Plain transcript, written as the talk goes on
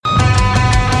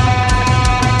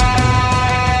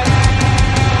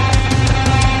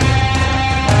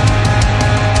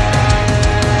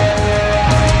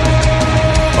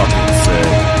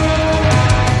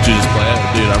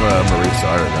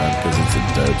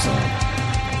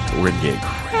son. We're gonna get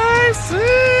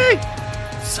crazy.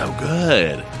 So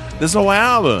good. This whole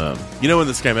album. You know when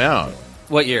this came out?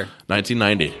 What year?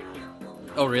 1990.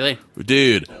 Oh, really?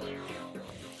 Dude.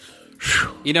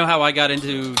 You know how I got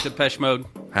into Depeche Mode?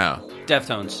 How?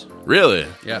 Deftones. Really?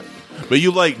 Yeah. But do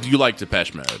you like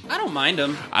Depeche Mode? I don't mind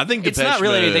them. I think it's Depeche not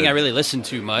really Mode, anything I really listen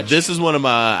to much. This is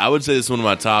I would say this is one of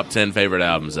my top 10 favorite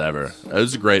albums ever. It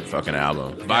was a great fucking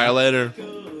album. Violator.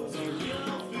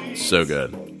 So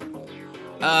good.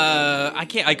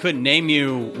 I couldn't name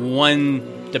you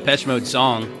one Depeche Mode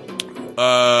song.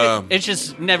 It's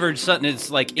just never something. It's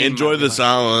like Enjoy the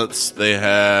Silence. They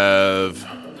have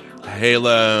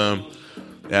Halo.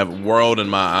 They have World in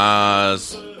My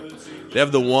Eyes. They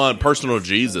have the one Personal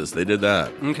Jesus. They did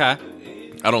that. Okay.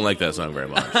 I don't like that song very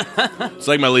much. It's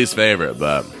like my least favorite,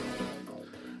 but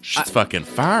shit's fucking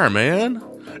fire, man.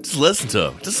 Just listen to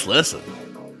it. Just listen.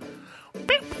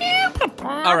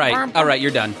 All right.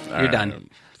 You're done. You're done.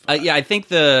 Yeah, I think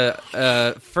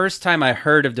the first time I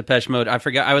heard of Depeche Mode, I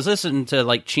forgot. I was listening to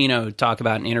like Chino talk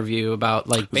about an interview about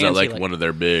like was bands. That like one of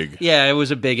their big? Yeah, it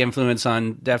was a big influence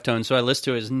on Deftones. So I listened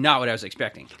to it. It's not what I was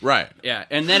expecting. Right. Yeah,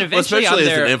 and then eventually, especially on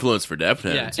as their an influence for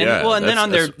Deftones. Yeah, and then on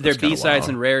their that's B-sides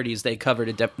and rarities, they covered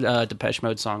a Depeche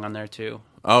Mode song on there too.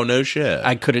 Oh no shit!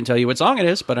 I couldn't tell you what song it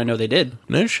is, but I know they did.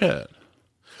 No shit.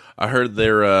 I heard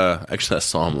they're actually I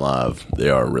saw them live. They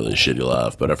are really shitty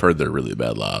live, but I've heard they're really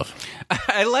bad live.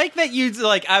 I like that you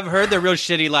like. I've heard they're real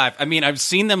shitty live. I mean, I've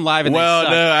seen them live, and well,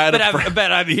 they suck,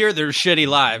 but I hear they're shitty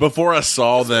live. Before I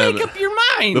saw them, make up your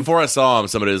mind. Before I saw them,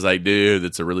 somebody was like, "Dude,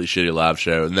 it's a really shitty live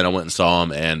show." And then I went and saw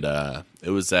them, and it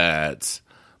was at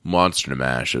Monster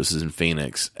Mash. It was in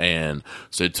Phoenix, and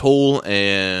so Tool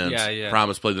and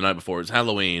Promise played the night before. It was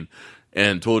Halloween.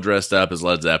 And Tool dressed up as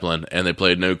Led Zeppelin, and they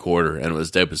played No Quarter, and it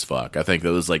was dope as fuck. I think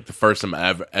that was like the first time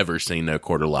I've ever seen No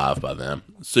Quarter live by them.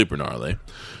 Super gnarly.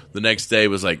 The next day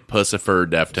was like Pussifer,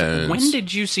 Deftones. When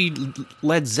did you see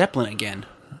Led Zeppelin again?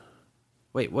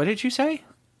 Wait, what did you say?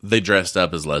 They dressed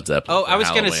up as Led Zeppelin. Oh, I was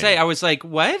going to say, I was like,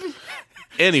 what?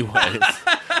 Anyways,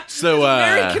 so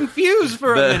very confused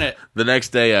for a minute. The next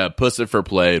day, Pussifer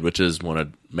played, which is one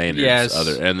of Maynard's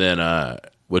other, and then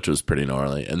which was pretty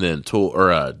gnarly. And then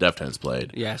Deftones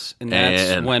played. Yes, and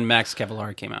that's when Max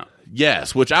Cavalari came out.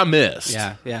 Yes, which I missed.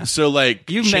 Yeah. So like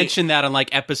you mentioned that on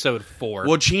like episode 4.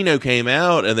 Well, Chino came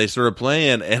out and they started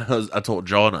playing, and I told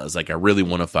Jordan, I was like, I really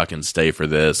want to fucking stay for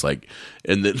this. Like,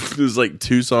 and then it was like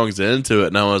 2 songs into it,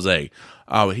 and I was like,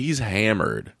 oh, he's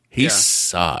hammered. He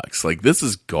sucks. Like, this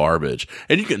is garbage,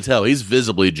 and you can tell he's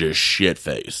visibly just shit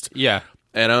faced. Yeah.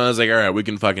 And I was like, all right, we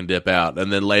can fucking dip out.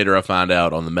 And then later I find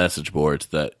out on the message boards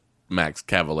that Max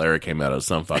Cavalera came out at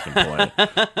some fucking point.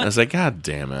 I was like, God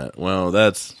damn it. Well,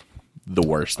 that's the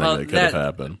worst thing that could have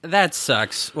happened. That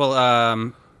sucks. Well,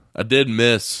 I did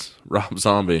miss Rob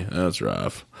Zombie. That's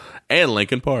rough. And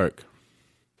Linkin Park.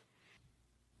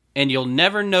 And you'll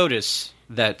never notice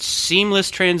that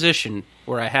seamless transition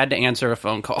where I had to answer a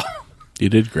phone call. You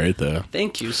did great, though.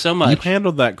 Thank you so much. You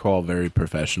handled that call very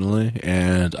professionally,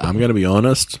 and I'm going to be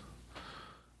honest.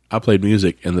 I played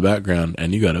music in the background,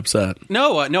 and you got upset.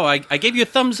 No, I gave you a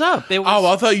thumbs up. It was,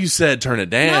 I thought you said turn it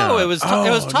down. No, it was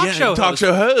talk show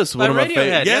host. One of my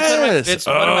favorite. Yes, it's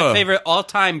one of my favorite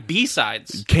all-time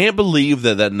B-sides. Can't believe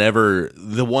that never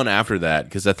the one after that,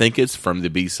 because I think it's from the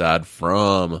B-side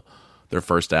from their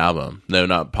first album. No,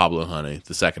 not Pablo Honey,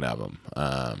 the second album.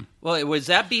 Well, it was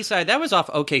that B-side. That was off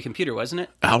OK Computer, wasn't it?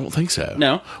 I don't think so.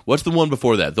 No. What's the one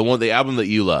before that? The album that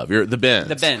you love. The Benz.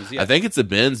 The Benz, yeah. I think it's the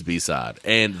Benz B-side.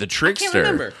 And The Trickster. I can't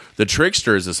remember. The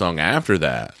Trickster is the song after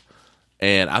that.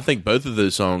 And I think both of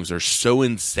those songs are so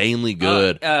insanely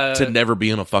good to never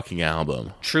be on a fucking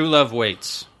album. True Love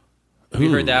Waits. Have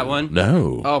you heard that one?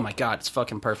 No. Oh my God, it's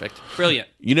fucking perfect. Brilliant.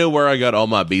 You know where I got all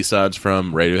my B-sides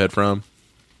from, Radiohead from?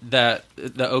 The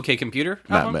OK Computer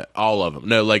album? Matt, all of them.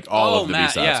 No, like all of the Matt,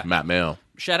 B-sides. yeah. Matt Mail.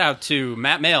 Shout out to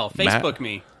Matt Mail. Facebook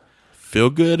me. Feel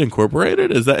Good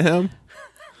Incorporated? Is that him?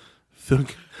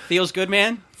 Feels Good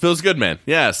Man? Feels Good Man.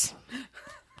 Yes.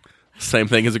 Same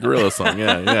thing as a Gorilla song.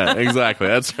 Yeah, exactly.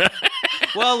 That's right.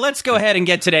 Well, let's go ahead and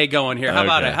get today going here. How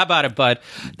about it, bud?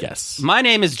 Yes. My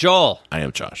name is Joel. I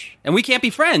am Josh. And we can't be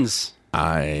friends.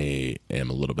 I am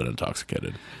a little bit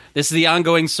intoxicated. This is the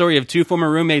ongoing story of 2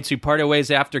 former roommates who parted ways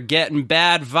after getting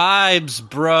bad vibes,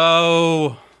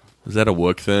 bro. Is that a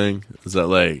Wook thing? Is that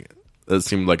like... That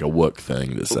seemed like a Wook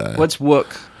thing to say. What's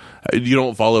Wook? You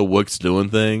don't follow Wooks doing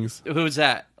things? Who's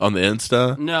that? On the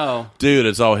Insta? No. Dude,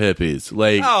 it's all hippies.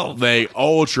 Like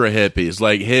ultra hippies.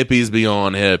 Like hippies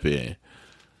beyond hippie.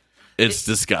 It's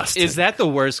disgusting. Is that the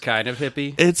worst kind of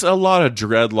hippie? It's a lot of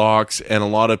dreadlocks and a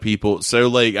lot of people. So,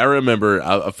 like, I remember,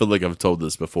 I feel like I've told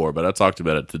this before, but I talked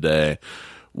about it today.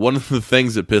 One of the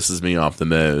things that pisses me off the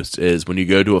most is when you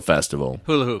go to a festival.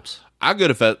 Hula hoops. I go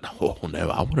to oh no,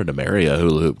 I wanted to marry a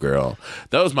hula hoop girl.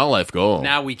 That was my life goal.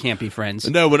 Now we can't be friends.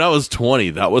 No, when I was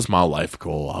 20, that was my life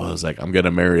goal. I was like, I'm going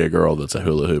to marry a girl that's a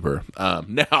hula hooper.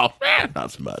 Now,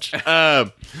 not so much.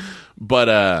 But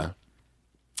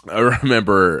I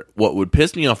remember what would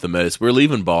piss me off the most. We're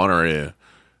leaving Bonnaroo,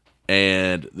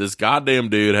 and this goddamn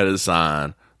dude had a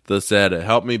sign that said,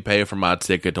 "Help me pay for my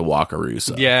ticket to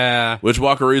Wakarusa." Yeah. Which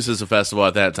Wakarusa is a festival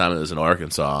at that time. It was in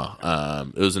Arkansas.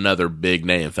 It was another big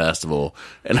name festival.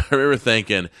 And I remember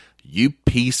thinking, you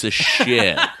piece of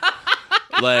shit.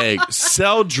 Like,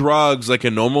 sell drugs like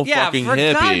a normal fucking for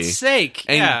hippie. God's sake.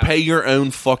 And pay your own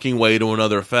fucking way to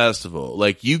another festival.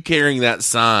 Like, you carrying that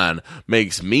sign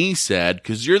makes me sad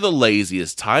because you're the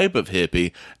laziest type of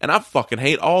hippie, and I fucking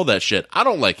hate all that shit. I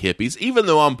don't like hippies, even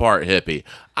though I'm part hippie.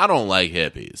 I don't like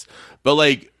hippies. But,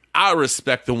 like, I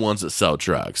respect the ones that sell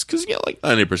drugs because, you know, like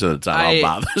 90% of the time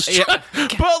I'll buy this drug.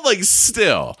 But, like,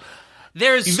 still...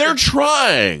 They're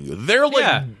trying. They're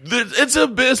like, it's a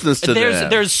business to them.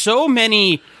 There's so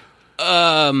many.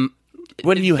 There's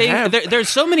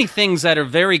so many things that are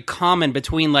very common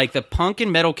between like the punk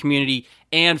and metal community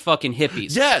and fucking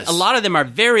hippies. Yes. A lot of them are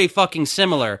very fucking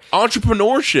similar.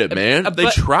 Entrepreneurship, man. They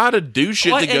try to do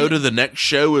shit to go to the next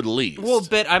show at least. Well,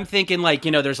 but I'm thinking like,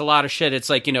 you know, there's a lot of shit. It's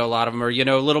like, you know, a lot of them are, you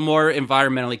know, a little more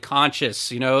environmentally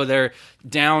conscious. You know, they're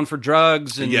down for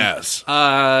drugs and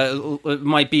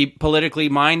might be politically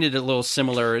minded a little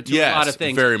similar to a lot of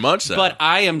things. Very much so. But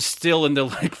I am still in the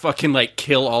like fucking like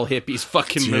kill all hippies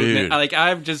fucking movement. Like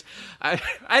I'm just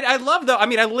I love though. I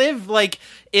mean, I live like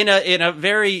in a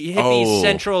very hippie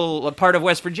central part of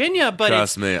West Virginia, but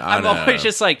trust me, I'm always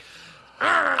just like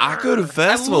I go to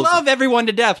festivals. I love everyone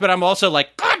to death, but I'm also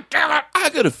like, God damn it. I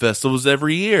go to festivals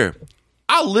every year.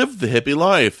 I live the hippie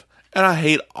life. And I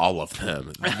hate all of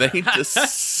them. They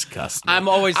disgust me. I'm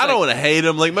always I don't want to hate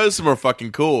them. Like, most of them are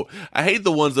fucking cool. I hate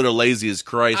the ones that are lazy as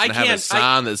Christ and have a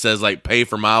sign that says, like, pay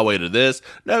for my way to this.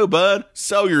 No, bud.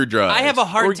 Sell your drugs. I have a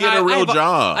hard time. Or get a real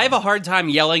job. I have a hard time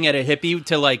yelling at a hippie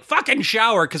to, like, fucking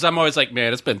shower because I'm always like,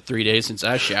 man, it's been 3 days since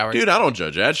I showered. Dude, I don't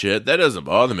judge that shit. That doesn't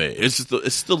bother me. It's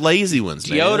the lazy ones,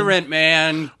 deodorant,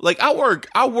 man. Like, I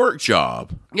work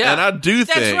job. Yeah. And I do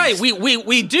things. That's right.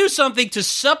 We do something to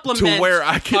supplement to where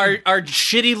I can, our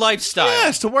shitty lifestyle.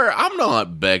 Yes, to where I'm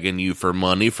not begging you for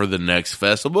money for the next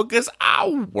festival because I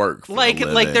work for a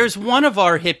living. Like there's one of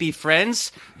our hippie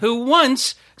friends who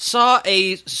once saw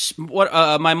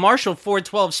my Marshall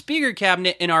 412 speaker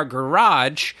cabinet in our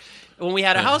garage when we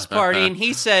had a house party, and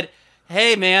he said,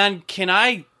 "Hey man, can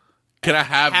I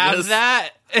have this? that?"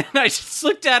 And I just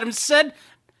looked at him and said,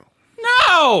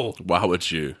 "No." Why would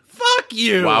you? Fuck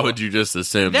you. Why would you just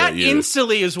assume that you... That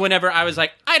instantly is whenever I was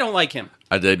like, I don't like him.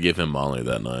 I did give him Molly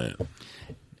that night.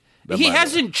 He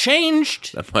hasn't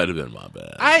changed. That might have been my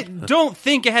bad. I don't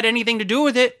think it had anything to do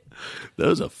with it. That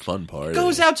was a fun party.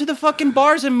 Goes out to the fucking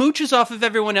bars and mooches off of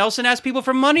everyone else and asks people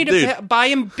for money to buy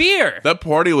him beer. That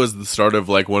party was the start of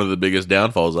like one of the biggest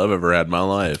downfalls I've ever had in my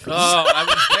life. Oh, I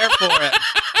was there for it.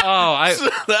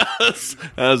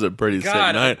 That was a pretty sick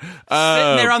night.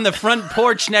 Sitting there on the front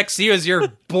porch next to you as you're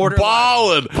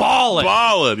balling.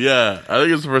 Yeah, I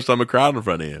think it's the first time I cried in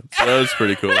front of you. So that was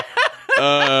pretty cool.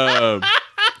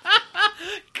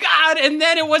 God, and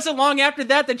then it wasn't long after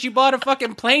that you bought a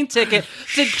fucking plane ticket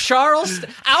to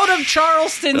out of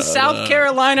Charleston, South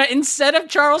Carolina, instead of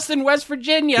Charleston, West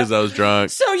Virginia. Because I was drunk.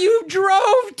 So you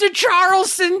drove to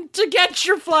Charleston to get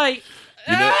your flight.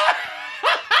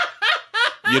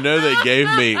 You know they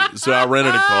gave me. So I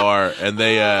rented a car, and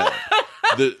they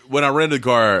when I rented the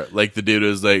car, like the dude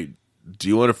was like, "Do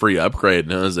you want a free upgrade?"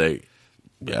 And I was like,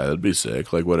 "Yeah, that'd be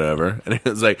sick. Like whatever." And he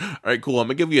was like, "All right, cool. I'm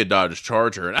gonna give you a Dodge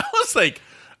Charger." And I was like,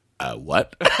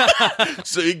 what?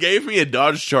 So he gave me a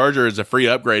Dodge Charger as a free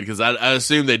upgrade because I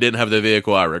assumed they didn't have the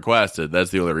vehicle I requested. That's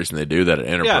the only reason they do that at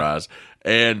Enterprise. Yeah.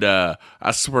 And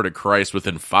I swear to Christ,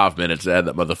 within 5 minutes, I had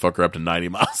that motherfucker up to 90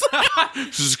 miles.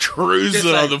 Just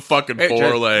cruising on the fucking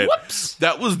 4-lane. Whoops.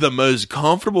 That was the most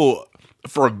comfortable,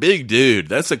 for a big dude,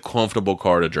 that's a comfortable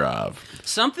car to drive.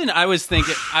 Something I was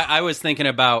thinking, I was thinking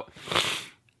about,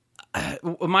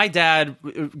 my dad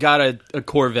got a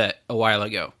Corvette a while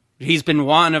ago. He's been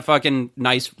wanting a fucking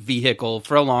nice vehicle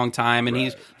for a long time, and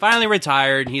he's finally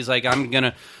retired. And he's like, I'm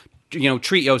going to,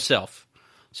 treat yourself.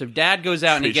 So Dad goes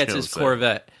out and he gets his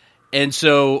Corvette. And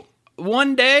so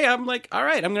one day I'm like, all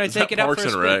right, I'm going to take it out for a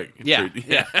spin. Rec?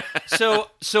 Yeah.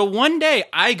 So one day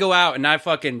I go out and I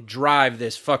fucking drive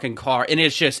this fucking car, and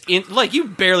it's just like you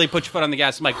barely put your foot on the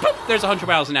gas. I'm like, boop, there's 100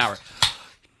 miles an hour.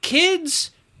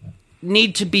 Kids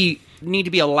need to be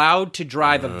allowed to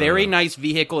drive a very nice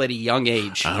vehicle at a young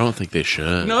age. I don't think they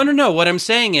should. No. What I'm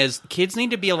saying is kids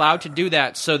need to be allowed to do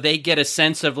that so they get a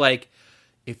sense of like,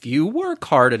 if you work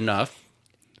hard enough,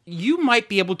 you might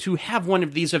be able to have one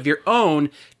of these of your own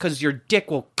because your dick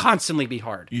will constantly be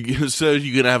hard. So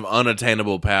you're going to have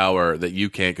unattainable power that you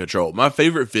can't control. My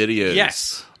favorite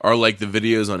videos are like the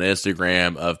videos on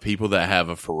Instagram of people that have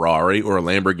a Ferrari or a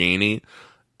Lamborghini,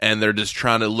 and they're just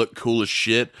trying to look cool as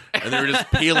shit, and they're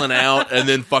just peeling out and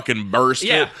then fucking burst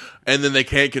it, and then they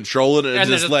can't control it, and it's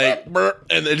just like,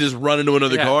 and they just run into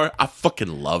another car. I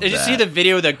fucking love that. Did you see the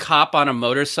video of the cop on a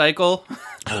motorcycle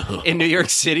in New York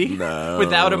City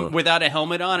without a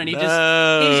helmet on, and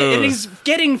he's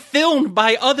getting filmed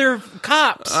by other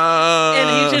cops,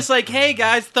 and he's just like, "Hey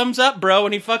guys, thumbs up, bro,"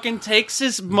 and he fucking takes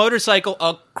his motorcycle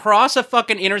across a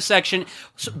fucking intersection,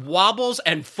 wobbles,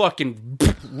 and fucking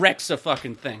wrecks a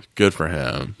fucking thing. Good for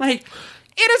him. Like,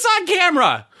 it is on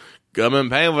camera.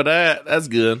 Government paying for that. That's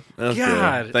good. That's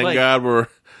good.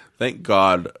 Thank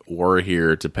God we're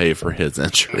here to pay for his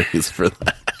injuries for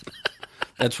that.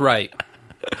 That's right.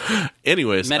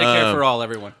 Anyways, Medicare for all,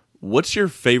 everyone. What's your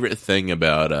favorite thing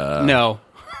about? No.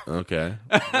 Okay.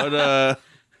 What?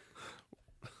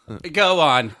 Go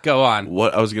on.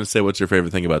 What I was going to say? What's your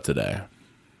favorite thing about today?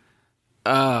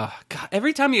 God,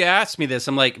 every time you ask me this,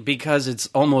 I'm like, because it's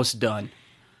almost done.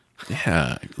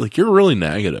 Yeah, like you're really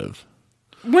negative.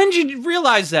 When did you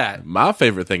realize that? My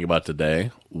favorite thing about today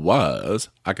was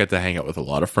I got to hang out with a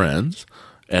lot of friends,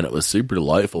 and it was super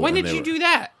delightful. When did you do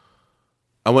that?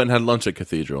 I went and had lunch at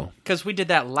Cathedral. Because we did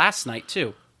that last night,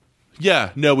 too.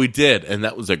 Yeah, no, we did, and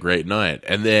that was a great night.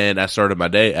 And then I started my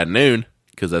day at noon,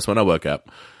 because that's when I woke up.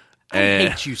 I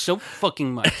hate you so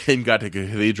fucking much. And got to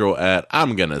Cathedral at,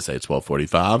 I'm going to say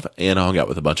 12:45, and I hung out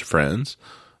with a bunch of friends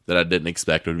that I didn't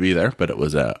expect would be there, but it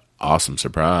was an awesome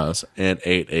surprise, and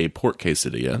ate a pork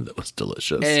quesadilla that was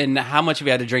delicious. And how much have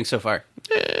you had to drink so far?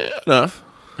 Enough.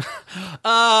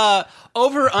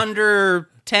 Over, under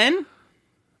 10?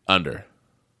 Under.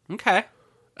 Okay.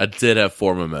 I did have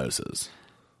 4 mimosas.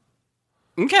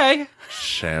 Okay.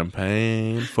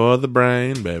 Champagne for the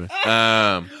brain, baby.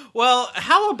 Well,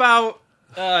 how about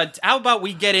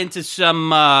we get into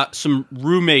some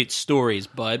roommate stories,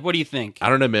 bud? What do you think? I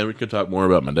don't know, man. We could talk more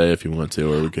about my day if you want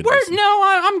to, or we could.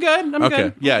 I'm good. I'm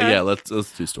good. Yeah. Let's do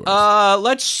stories.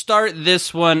 Let's start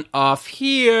this one off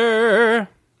here.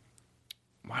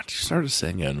 Why'd you start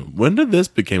singing? When did this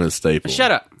become a staple?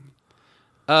 Shut up.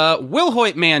 Will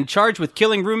Hoyt man charged with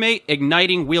killing roommate,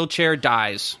 igniting wheelchair,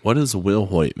 dies. What does Will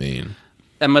Hoyt mean?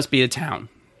 That must be a town.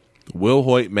 Will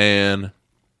Hoyt man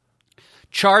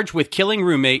charged with killing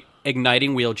roommate,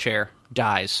 igniting wheelchair,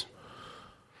 dies.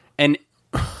 And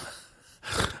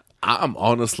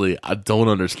I don't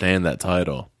understand that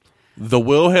title. The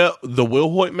Will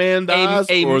Hoyt man dies,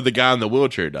 or the guy in the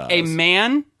wheelchair dies? A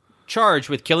man charged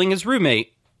with killing his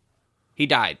roommate, he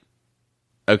died.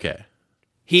 Okay.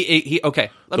 Okay.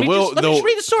 Let me just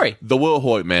read the story. The Will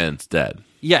Hoyt man's dead.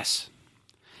 Yes.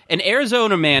 An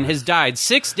Arizona man has died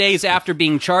 6 days after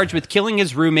being charged with killing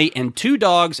his roommate and 2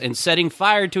 dogs and setting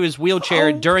fire to his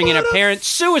wheelchair during an apparent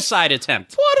suicide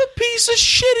attempt. What a piece of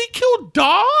shit. He killed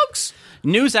dogs?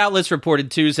 News outlets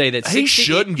reported Tuesday that he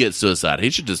shouldn't get suicide.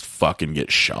 He should just fucking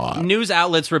get shot. News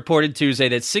outlets reported Tuesday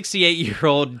that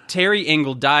 68-year-old Terry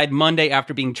Engel died Monday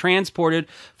after being transported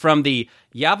from the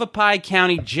Yavapai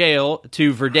County Jail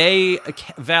to Verde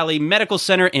Valley Medical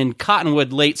Center in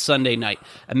Cottonwood late Sunday night.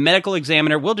 A medical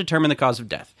examiner will determine the cause of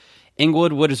death.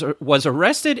 Englewood was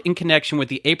arrested in connection with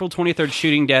the April 23rd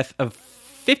shooting death of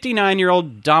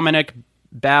 59-year-old Dominic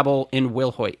Babel in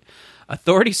Will Hoyt.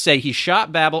 Authorities say he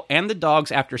shot Babel and the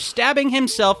dogs after stabbing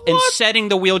himself and setting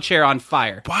the wheelchair on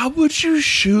fire. Why would you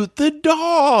shoot the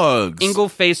dogs? Engel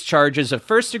faced charges of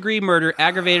first-degree murder,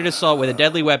 aggravated assault with a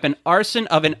deadly weapon, arson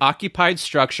of an occupied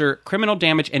structure, criminal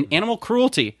damage, and animal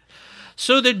cruelty.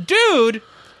 So the dude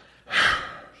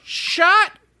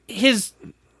shot his...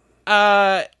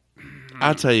 I'll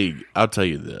tell you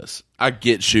this. I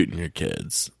get shooting your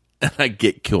kids, and I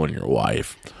get killing your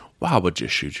wife. Why would you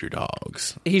shoot your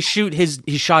dogs? He shot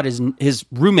his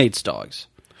roommate's dogs.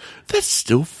 That's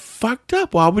still fucked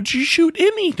up. Why would you shoot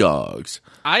any dogs?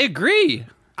 I agree.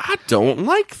 I don't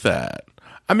like that.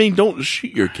 I mean, don't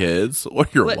shoot your kids or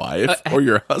your wife or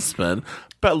your husband,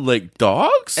 but like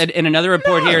dogs? And in another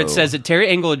report here, it says that Terry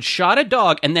Engel had shot a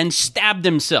dog and then stabbed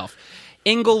himself.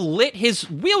 Engel lit his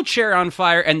wheelchair on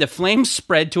fire, and the flames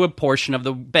spread to a portion of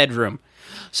the bedroom.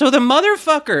 So the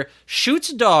motherfucker shoots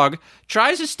a dog,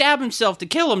 tries to stab himself to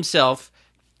kill himself,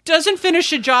 doesn't finish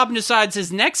the job, and decides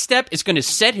his next step is going to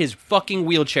set his fucking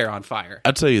wheelchair on fire.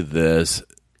 I'll tell you this.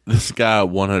 This guy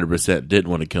 100% didn't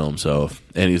want to kill himself,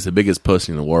 and he's the biggest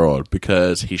pussy in the world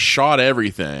because he shot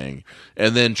everything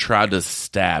and then tried to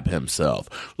stab himself.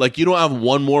 Like, you don't have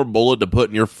one more bullet to put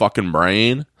in your fucking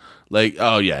brain? Like,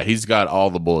 oh yeah, he's got all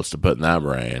the bullets to put in that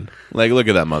brain. Like, look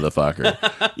at that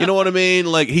motherfucker. You know what I mean?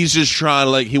 Like, he's just trying,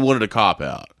 like, he wanted a cop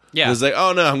out. Yeah. He's like,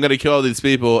 oh no, I'm going to kill all these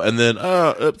people, and then,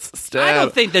 oops, stab. I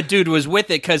don't think the dude was with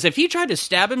it, because if he tried to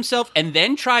stab himself and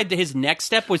then his next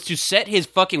step was to set his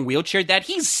fucking wheelchair that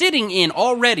he's sitting in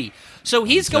already. So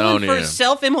he's going for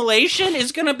self-immolation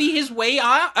is going to be his way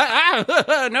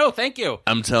out. No, thank you.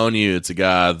 I'm telling you, it's a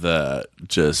guy that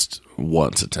just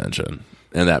wants attention.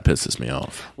 And that pisses me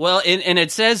off. Well, and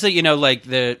it says that, like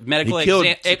the medical he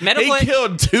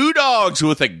killed 2 dogs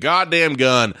with a goddamn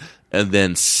gun and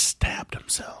then stabbed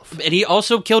himself. And he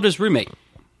also killed his roommate.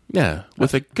 Yeah,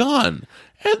 with a gun.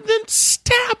 And then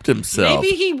stabbed himself.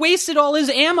 Maybe he wasted all his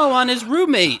ammo on his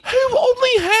roommate. Who only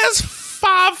has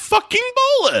 5 fucking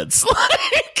bullets?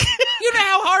 Like, you know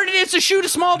how hard it is to shoot a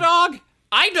small dog?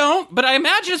 I don't, but I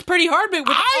imagine it's pretty hard with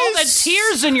all the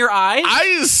tears in your eyes.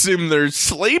 I assume they're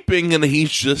sleeping and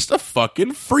he's just a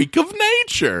fucking freak of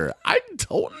nature. I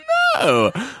don't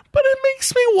know, but it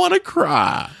makes me want to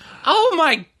cry. Oh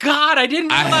my God, I didn't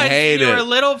realize you were a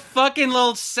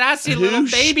little sassy little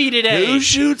baby today. Who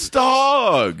shoots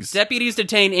dogs? Deputies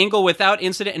detained Engel without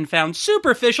incident and found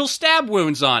superficial stab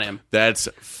wounds on him. That's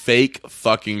fake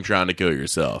fucking trying to kill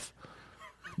yourself.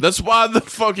 That's why the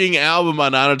fucking album by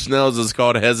Nine Inch Nails is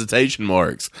called Hesitation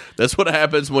Marks. That's what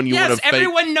happens when you want to fake...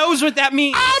 everyone knows what that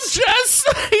means. I'm just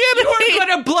saying. You are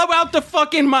going to blow out the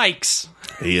fucking mics.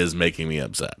 He is making me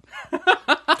upset.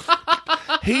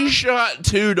 He shot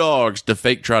 2 dogs to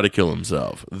fake try to kill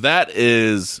himself. That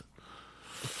is...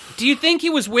 Do you think he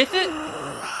was with it?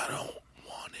 I don't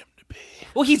want him to be.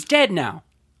 Well, he's dead now.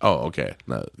 Oh, okay.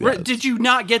 No, yeah. Did you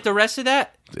not get the rest of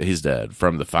that? He's dead.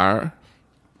 From the fire?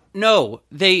 No,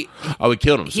 he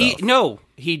killed himself.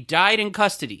 He died in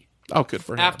custody. Oh, good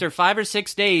for him. After 5 or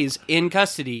 6 days in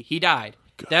custody, he died.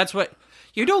 God. That's what...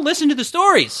 You don't listen to the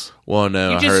stories. Well,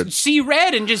 no, you just see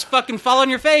red and just fucking fall on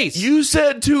your face. You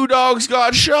said 2 dogs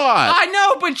got shot. I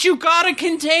know, but you gotta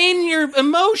contain your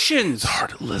emotions. It's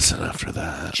hard to listen after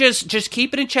that. Just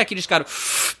keep it in check. You just gotta...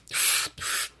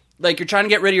 Like you're trying to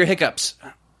get rid of your hiccups.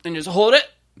 And just hold it.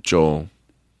 Joel.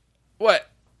 What?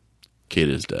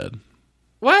 Kita's dead.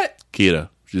 What? Kita.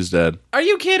 She's dead. Are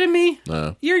you kidding me?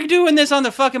 No. You're doing this on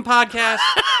the fucking podcast?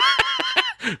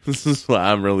 This is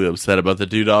why I'm really upset about the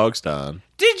 2 dogs dying.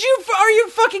 Are you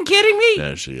fucking kidding me?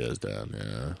 Yeah, she is down,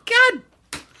 yeah. God.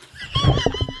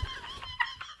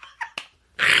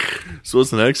 So what's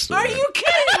the next story? Are you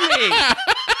kidding me?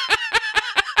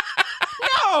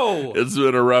 No. It's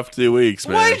been a rough 2 weeks,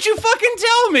 man. Why did you fucking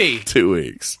tell me? 2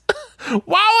 weeks. Why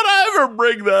would I ever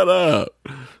bring that up?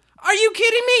 Are you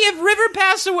kidding me? If River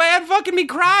passed away, I'd fucking be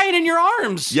crying in your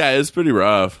arms. Yeah, it's pretty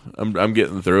rough. I'm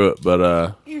getting through it,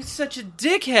 but You're such a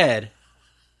dickhead.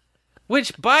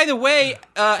 Which, by the way,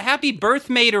 happy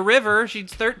birthday to River.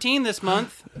 She's 13 this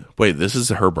month. Wait, this is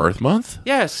her birth month?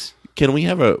 Yes. Can we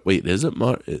have is it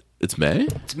it's May?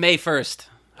 It's May 1st.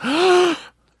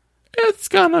 It's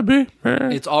gonna be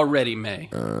May. It's already May.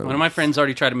 One of my friends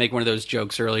already tried to make one of those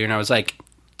jokes earlier, and I was like,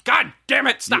 God damn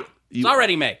it, stop. It's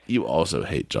already May. You also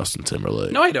hate Justin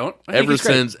Timberlake. No, I don't.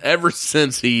 Ever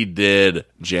since he did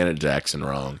Janet Jackson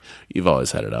wrong, you've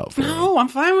always had it out for him. No, I'm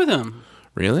fine with him.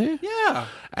 Really? Yeah.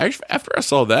 Actually, after I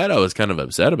saw that, I was kind of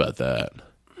upset about that.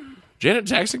 Janet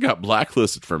Jackson got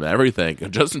blacklisted from everything,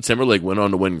 and Justin Timberlake went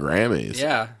on to win Grammys.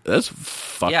 Yeah. That's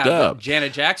fucked up.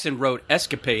 Janet Jackson wrote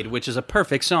Escapade, which is a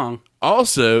perfect song.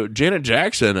 Also, Janet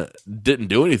Jackson didn't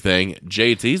do anything.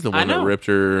 JT's the one that ripped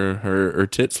her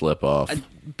tit slip off.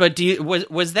 But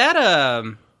was that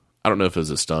a... I don't know if it was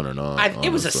a stunt or not.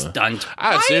 It was a stunt.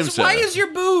 I assume so. Why is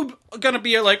your boob going to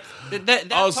be like...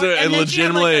 that also, part, and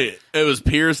legitimately, it was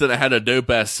Pierce that had a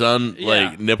dope-ass son,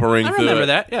 nipple ring through it. I remember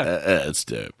that, yeah. It's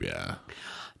dope, yeah.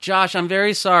 Josh, I'm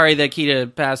very sorry that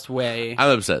Kita passed away.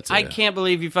 I'm upset, too. I can't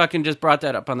believe you fucking just brought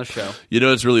that up on the show. You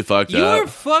know it's really fucked up? You were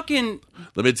fucking...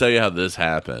 Let me tell you how this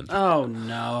happened. Oh,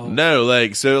 no. No,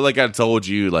 like I told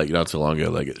you, not too long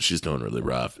ago, she's doing really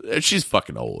rough. She's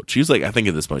fucking old. She's I think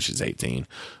at this point she's 18.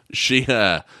 She,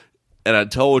 and I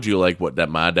told you, what that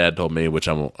my dad told me, which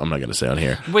I'm not going to say on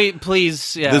here. Wait,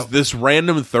 please, yeah. This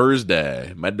random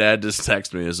Thursday, my dad just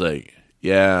texted me. He was like,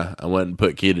 yeah, I went and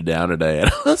put Kita down today.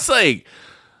 And I was like...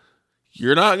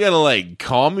 you're not going to, like,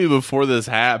 call me before this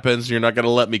happens. You're not going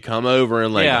to let me come over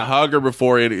and, like, hug her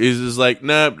before it. He's just like,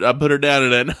 nope, I put her down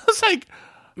in it. And I was like,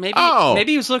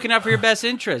 maybe he was looking out for your best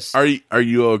interests. Are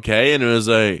you okay? And it was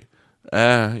like,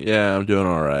 yeah, I'm doing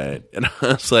all right. And I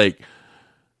was like,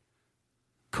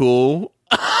 cool.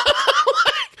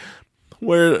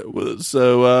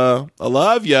 I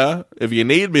love ya. If you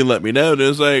need me, let me know. And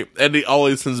it's like, and he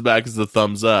always sends back as the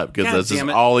thumbs up because that's just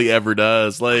all he ever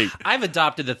does. Like, I've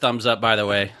adopted the thumbs up, by the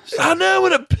way. So. I know,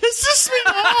 and it pisses me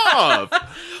off.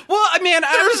 Well, I mean,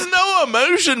 there's no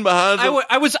emotion behind it.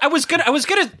 I was gonna. It's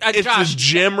Josh, just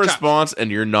Jim response,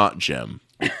 and you're not Jim.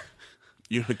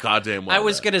 You goddamn well. I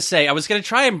was going to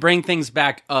try and bring things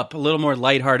back up a little more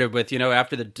lighthearted with,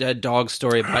 after the dead dog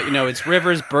story about, it's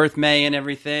River's birth May and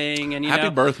everything. And Happy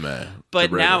birth May.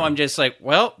 But now I'm just like,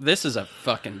 well, this is a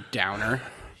fucking downer.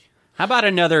 How about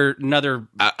another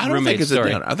I don't think it's story?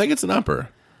 A downer. I think it's an upper.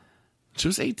 She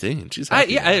was 18. She's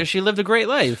happy. She lived a great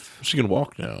life. She can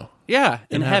walk now. Yeah,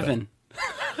 in heaven.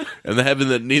 In the heaven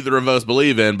that neither of us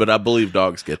believe in, but I believe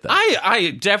dogs get that.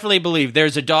 I definitely believe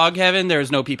there's a dog heaven, there's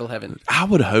no people heaven. I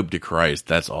would hope to Christ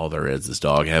that's all there is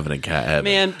dog heaven and cat heaven.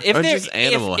 Man, if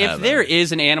there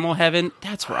is an animal heaven,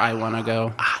 that's where I want to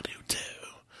go. I do too.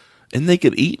 And they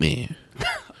could eat me.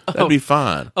 That'd be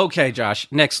fine. Okay,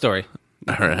 Josh, next story.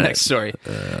 All right. Next story.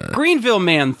 Greenville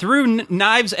man threw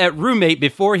knives at roommate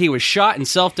before he was shot in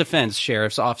self-defense,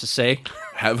 sheriff's office say.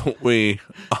 Haven't we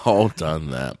all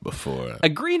done that before? A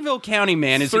Greenville County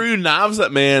man threw knives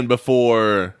at man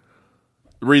before.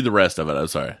 Read the rest of it. I'm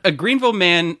sorry. A Greenville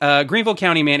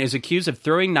County man is accused of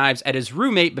throwing knives at his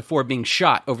roommate before being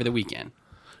shot over the weekend.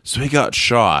 So he got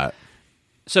shot.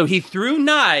 So he threw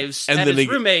knives at his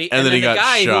roommate, and then the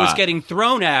guy who was getting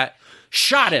thrown at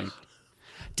shot him.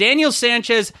 Daniel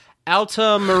Sanchez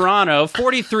Altamirano,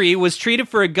 43, was treated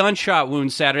for a gunshot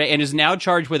wound Saturday and is now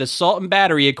charged with assault and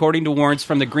battery, according to warrants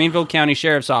from the Greenville County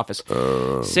Sheriff's Office.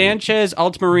 Sanchez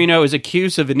Altamirano is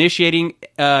accused of initiating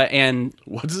and...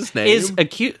 What's his name?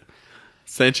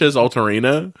 Sanchez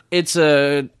Altamirano? It's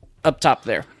up top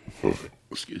there.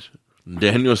 Excuse me.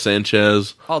 Daniel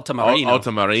Sanchez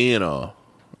Altamirano.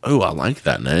 Oh, I like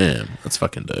that name. That's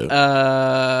fucking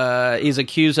dope. He's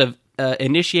accused of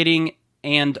initiating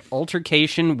and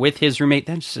altercation with his roommate,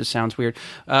 that just sounds weird,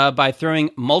 by throwing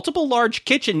multiple large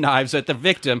kitchen knives at the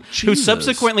victim, who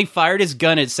subsequently fired his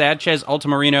gun at Sanchez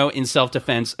Altamirano in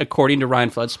self-defense, according to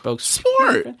Ryan Flood's spokesman.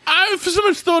 Smart. If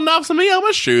someone's throwing knives at me, I'm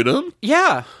going to shoot him.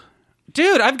 Yeah.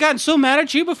 Dude, I've gotten so mad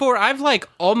at you before, I've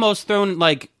almost thrown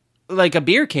like a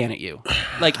beer can at you.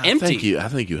 Empty. I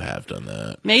think you have done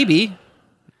that. Maybe.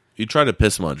 You tried to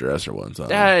piss him on dresser one time.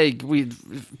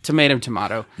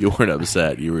 Tomato. You weren't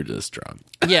upset. You were just drunk.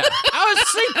 Yeah. I was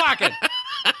sleepwalking.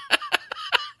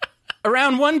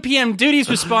 Around 1 p.m., duties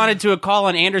responded to a call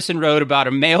on Anderson Road about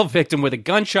a male victim with a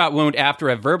gunshot wound after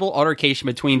a verbal altercation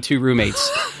between two roommates.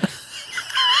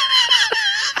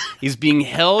 He's being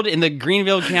held in the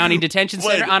Greenville County Detention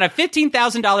Center on a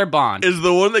 $15,000 bond. Is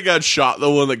the one that got shot the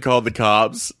one that called the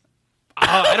cops?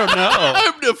 I don't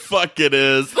know. Who the fuck it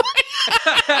is?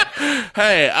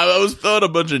 Hey, I was throwing a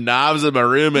bunch of knives at my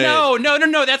roommate. No.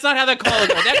 That's not how that call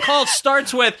goes. That call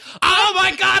starts with, "Oh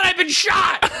my God, I've been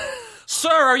shot! Sir,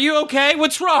 are you okay?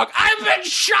 What's wrong? I've been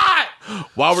shot!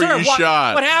 Why were you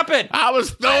shot? What happened? I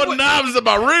was throwing knives at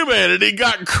my roommate and he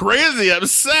got crazy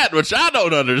upset, which I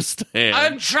don't understand.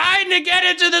 I'm trying to get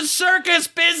into the circus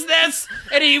business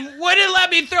and he wouldn't let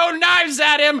me throw knives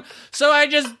at him, so I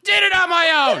just did it on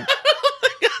my own.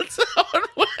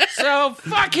 So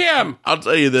fuck him. I'll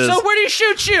tell you this. So where'd he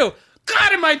shoot you?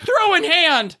 God, in my throwing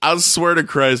hand. I swear to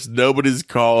Christ, nobody's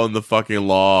calling the fucking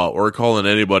law or calling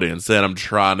anybody and saying I'm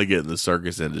trying to get in the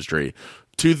circus industry.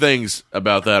 Two things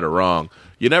about that are wrong.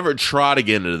 You never try to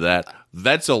get into that.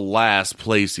 That's the last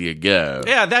place you go.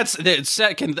 Yeah, that's the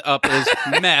second up is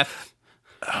meth.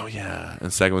 Oh, yeah.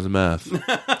 And second was meth.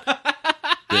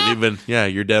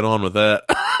 You're dead on with that.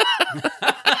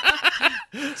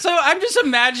 So I'm just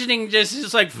imagining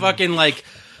just like fucking like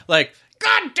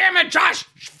God damn it, Josh!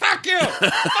 Fuck you!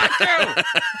 Fuck you!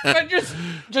 But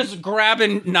just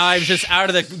grabbing knives just out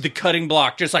of the cutting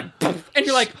block, just like, and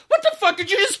you're like, what the fuck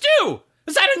did you just do?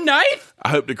 Is that a knife? I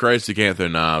hope to Christ you can't throw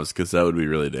knives, because that would be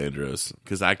really dangerous.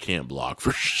 Because I can't block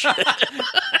for shit.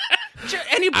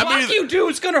 Any block you do,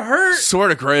 it's gonna hurt.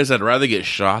 Sort of crazy. I'd rather get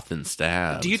shot than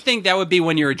stabbed. Do you think that would be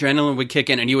when your adrenaline would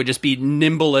kick in and you would just be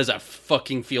nimble as a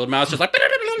fucking field mouse, just like?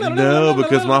 No,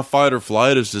 because my fight or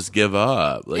flight is just give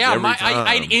up.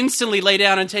 I'd instantly lay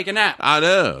down and take a nap. I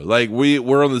know. Like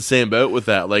we're on the same boat with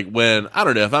that. Like when I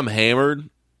don't know if I'm hammered,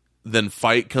 then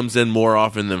fight comes in more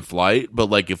often than flight.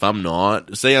 But like if I'm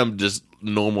not, say I'm just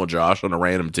normal Josh on a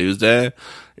random Tuesday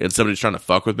and somebody's trying to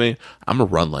fuck with me, I'm going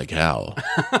to run like hell.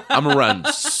 I'm going to run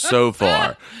so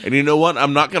far. And you know what?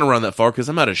 I'm not going to run that far because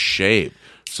I'm out of shape.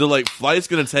 So, like, flight's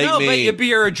going to take me... but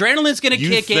your adrenaline's going to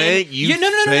kick in.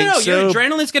 No. So? Your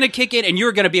adrenaline's going to kick in, and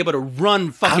you're going to be able to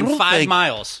run fucking 5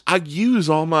 miles. I use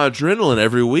all my adrenaline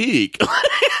every week.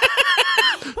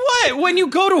 What? When you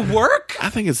go to work? I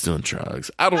think it's doing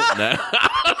drugs. I don't know.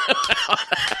 I don't know how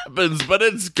that happens, but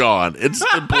it's gone. It's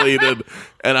depleted,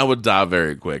 and I would die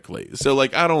very quickly. So,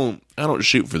 like, I don't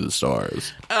shoot for the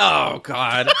stars. Oh,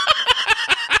 God.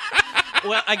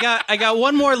 Well, I got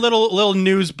one more little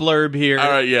news blurb here. All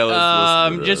right, yeah.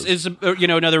 Let's just is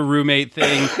another roommate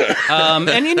thing, and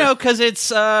because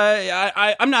it's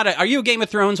I'm not. Are you a Game of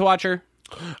Thrones watcher?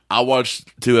 I watched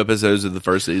 2 episodes of the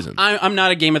first season. I'm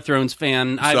not a Game of Thrones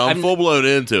fan. So I'm full blown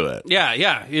into it.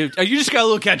 Yeah. You just got a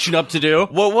little catching up to do.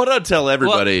 Well, what I tell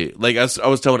everybody, I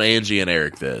was telling Angie and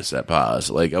Eric this at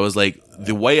Paz. Like, I was like,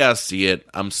 the way I see it,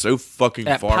 I'm so fucking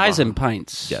at far Pies and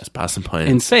Pints. Yes, Pies and Pints.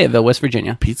 In Fayetteville, West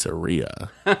Virginia. Pizzeria.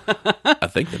 I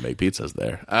think they make pizzas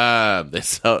there.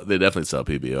 They definitely sell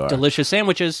PBR. Delicious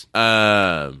sandwiches.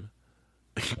 God.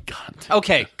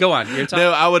 Okay, go on.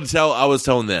 No, I was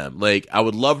telling them, like, I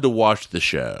would love to watch the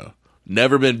show.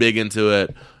 Never been big into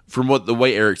it. From the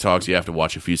way Eric talks, you have to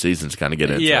watch a few seasons to kind of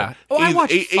get into it. Yeah. Well, I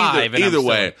watched 5. Either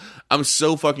way, I'm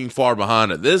so fucking far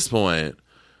behind at this point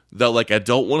that, like, I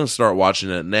don't want to start watching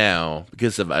it now,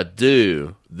 because if I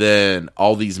do, then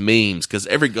all these memes, because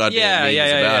every goddamn meme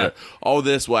is about it, all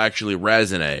this will actually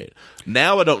resonate.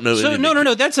 Now I don't know. So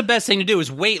no. That's the best thing to do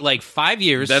is wait like 5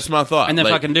 years. That's my thought, and then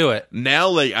fucking do it. Now,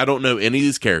 like, I don't know any of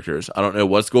these characters. I don't know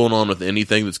what's going on with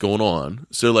anything that's going on.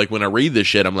 So, like, when I read this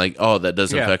shit, I'm like, oh, that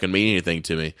doesn't fucking mean anything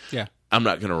to me. Yeah, I'm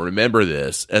not going to remember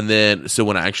this. And then, so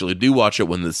when I actually do watch it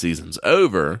when the season's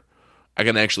over, I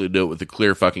can actually do it with a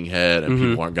clear fucking head, and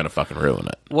people aren't going to fucking ruin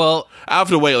it. Well, I have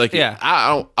to wait. Like,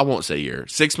 I won't say a year.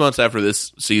 6 months after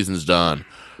this season's done,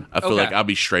 I feel like I'll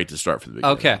be straight to start from the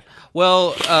beginning. Okay.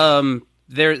 Well,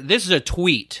 this is a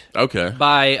tweet. Okay.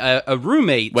 By a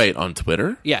roommate. Wait, on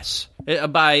Twitter? Yes.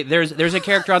 There's a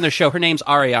character on the show. Her name's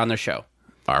Arya on the show.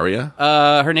 Arya?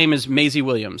 Her name is Maisie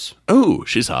Williams. Oh,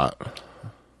 she's hot.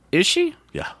 Is she?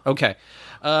 Yeah. Okay.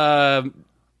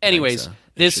 Anyways,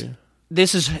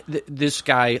 this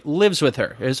guy lives with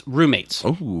her as roommates.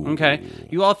 Oh. Okay.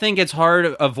 You all think it's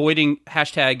hard avoiding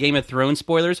 # Game of Thrones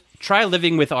spoilers? Try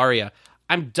living with Arya.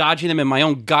 I'm dodging them in my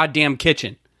own goddamn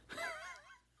kitchen.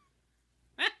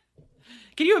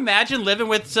 Can you imagine living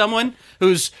with someone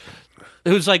who's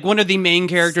like one of the main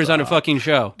characters on a fucking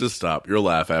show? Just stop. Your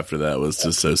laugh after that was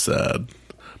just so sad.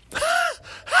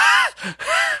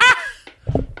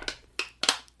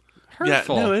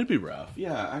 Hurtful. Yeah, no, it'd be rough.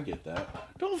 Yeah, I get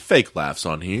that. Don't fake laughs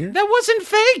on here. That wasn't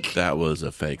fake. That was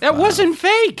a fake laugh. That wasn't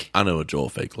fake. I know a Joel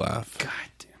fake laugh. God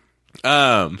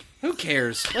damn. Who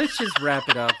cares? Let's just wrap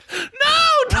it up.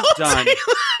 No, don't done. say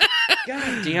that.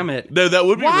 God damn it. No, that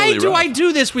would be really rough. Why do I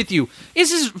do this with you?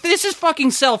 This is fucking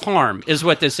self-harm, is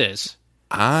what this is.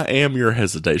 I am your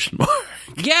hesitation mark.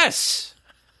 Yes.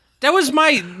 That was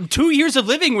my 2 years of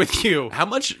living with you. How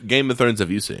much Game of Thrones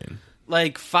have you seen?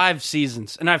 Like 5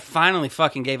 seasons, and I finally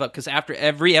fucking gave up because after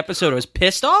every episode I was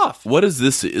pissed off. What is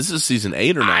this? Is this season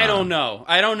 8 or 9? I don't know.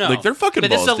 Like, they're fucking. But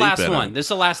this is the last one. This is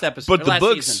the last episode. But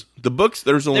the books,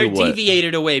 there's only they're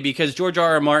deviated away because George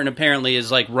R.R. Martin apparently is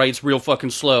like writes real fucking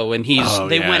slow, and went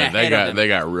ahead of him. They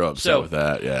got real upset with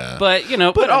that. Yeah, but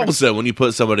but also when you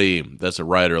put somebody that's a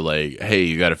writer like, hey,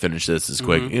 you got to finish this as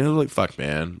quick. Like, fuck,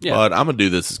 man. Yeah. But I'm gonna do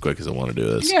this as quick as I want to do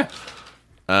this. Yeah.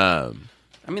 I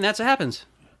mean, that's what happens.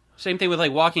 Same thing with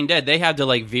like Walking Dead. They had to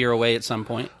like veer away at some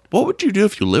point. What would you do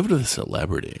if you lived with a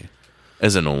celebrity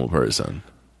as a normal person?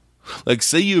 Like,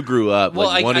 say you grew up,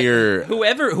 one of your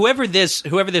whoever this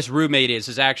roommate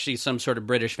is actually some sort of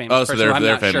British famous person. Oh, so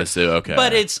they're famous too. Okay,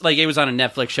 but it's like it was on a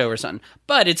Netflix show or something.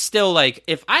 But it's still like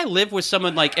if I live with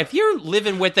someone like if you're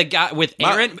living with a guy with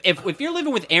Aaron, if you're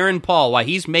living with Aaron Paul while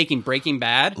he's making Breaking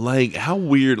Bad, like how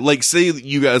weird. Like, say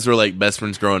you guys are like best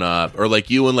friends growing up, or like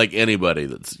you and like anybody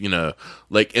that's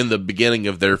like in the beginning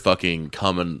of their fucking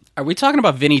coming. Are we talking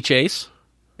about Vinny Chase?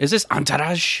 Is this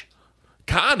Entourage?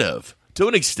 Kind of. To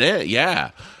an extent,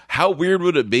 yeah. How weird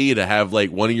would it be to have,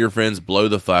 like, one of your friends blow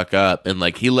the fuck up and,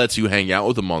 like, he lets you hang out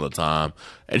with him all the time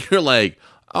and you're like,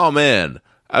 oh, man,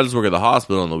 I just work at the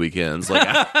hospital on the weekends. Like,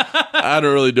 I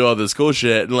don't really do all this cool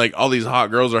shit. And, like, all these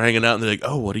hot girls are hanging out and they're like,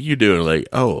 oh, what are you doing? Like,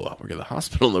 oh, I work at the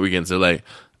hospital on the weekends. They're like,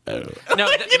 oh. No,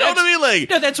 you know what I mean? Like,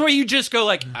 no, that's where you just go,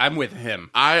 like, I'm with him.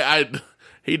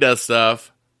 He does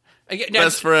stuff.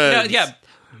 Best friend. Yeah.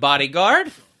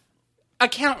 Bodyguard,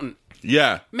 accountant.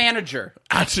 Yeah. Manager.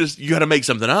 You got to make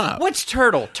something up. What's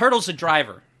Turtle? Turtle's the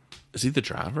driver. Is he the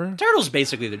driver? Turtle's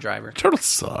basically the driver. Turtle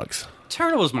sucks.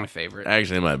 Turtle is my favorite.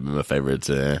 Actually, it might be my favorite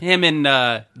too. Him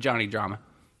and Johnny Drama.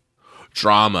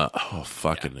 Drama. Oh,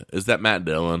 fucking. Yeah. Is that Matt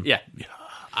Dillon? Yeah.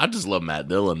 I just love Matt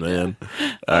Dillon, man.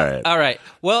 All right.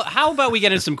 Well, how about we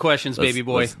get into some questions, baby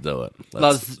boy? Let's do it.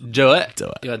 Let's do it. Do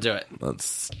it. You want to do it?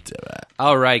 Let's do it.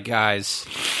 All right, guys.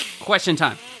 Question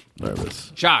time.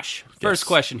 Nervous. Josh, first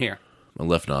question here. My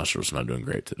left nostril's not doing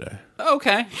great today.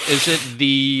 Okay. Is it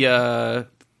the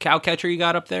cow catcher you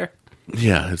got up there?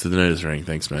 Yeah, it's the nose ring.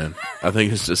 Thanks, man. I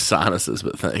think it's just sinuses,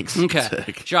 but thanks. Okay.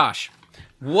 Sick. Josh,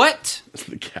 what? It's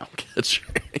the cow catcher.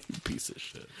 Piece of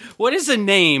shit. What is the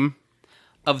name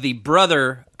of the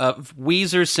brother of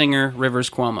Weezer singer Rivers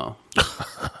Cuomo?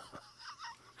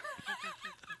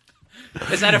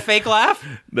 Is that a fake laugh?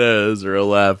 No, it was a real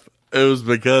laugh. It was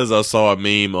because I saw a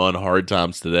meme on Hard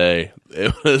Times today.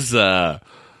 It was like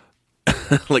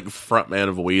frontman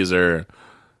of Weezer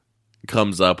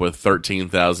comes up with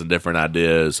 13,000 different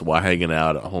ideas while hanging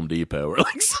out at Home Depot or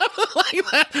like something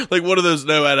like that. Like one of those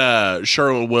at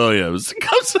Sherwin-Williams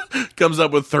comes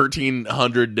up with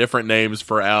 1,300 different names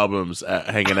for albums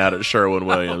hanging out at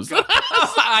Sherwin-Williams.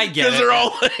 I get it.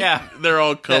 They're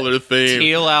all color themed.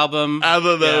 Teal album. I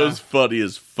thought that was funny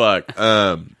as fuck.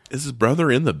 Is his brother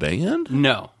in the band?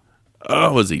 No.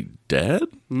 Oh, is he dead?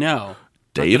 No.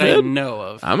 David? Not that I know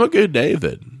of. I'm a good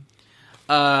David.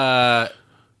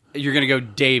 You're going to go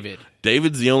David.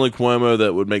 David's the only Cuomo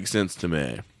that would make sense to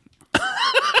me.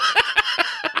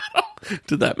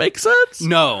 Did that make sense?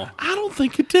 No. I don't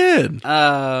think it did.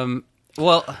 Well,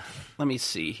 let me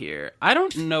see here. I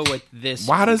don't know what this...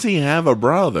 Why does he have a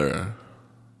brother?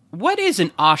 What is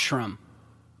an ashram?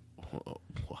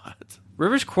 What?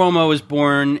 Rivers Cuomo was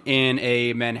born in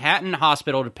a Manhattan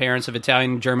hospital to parents of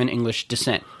Italian, German, English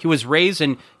descent. He was raised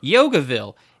in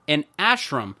Yogaville, an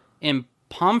ashram in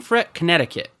Pomfret,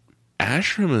 Connecticut.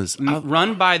 Ashram is...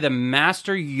 run by the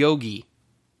master yogi.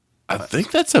 I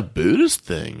think that's a Buddhist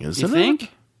thing, isn't it? You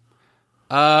think?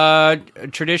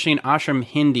 Traditionally, an ashram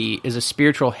Hindi is a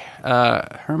spiritual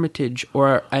hermitage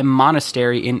or a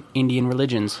monastery in Indian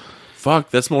religions. Fuck,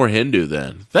 that's more Hindu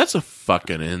then. That's a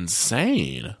fucking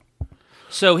insane.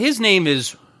 So his name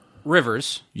is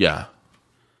Rivers. Yeah.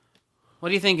 What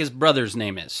do you think his brother's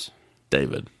name is?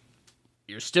 David.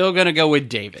 You're still going to go with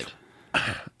David.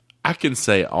 I can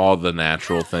say all the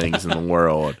natural things in the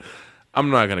world. I'm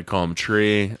not going to call him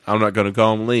Tree. I'm not going to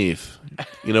call him Leaf.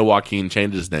 You know, Joaquin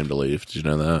changed his name to Leaf. Did you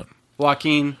know that?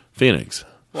 Joaquin? Phoenix.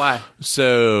 Why?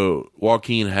 So,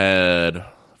 Joaquin had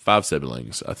 5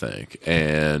 siblings, I think.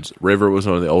 And River was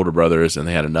one of the older brothers, and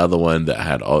they had another one that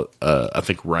had, I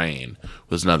think Rain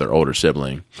was another older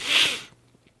sibling.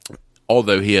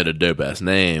 Although he had a dope-ass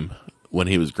name, when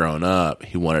he was growing up,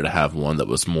 he wanted to have one that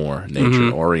was more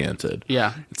nature-oriented.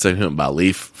 Yeah. So he went by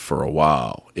Leaf for a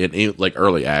while. Like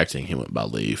early acting, he went by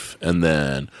Leaf. And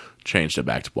then changed it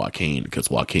back to Joaquin because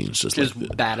Joaquin's just like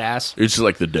badass. It's just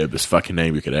like the dopest fucking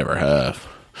name you could ever have.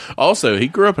 Also, he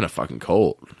grew up in a fucking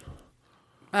cult.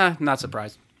 Not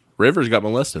surprised. Rivers got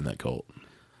molested in that cult.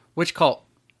 Which cult?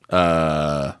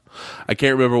 I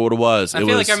can't remember what it was. I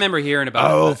feel like I remember hearing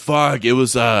about it. Oh, fuck. It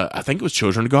was, I think it was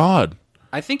Children of God.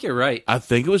 I think you're right. I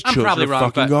think it was Children of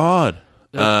fucking God.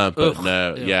 But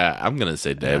no, yeah, I'm going to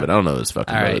say David. I don't know his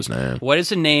fucking brother's name. What is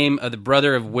the name of the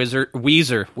brother of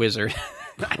Weezer? Wizard.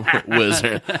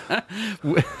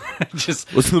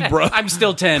 Just What's the brother? I'm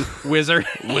still 10. Wizard.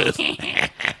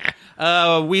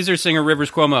 Weezer singer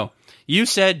Rivers Cuomo. You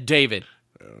said David.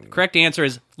 Correct answer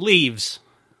is Leaves.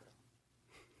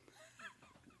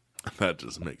 That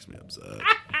just makes me upset.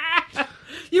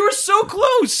 You were so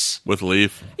close. With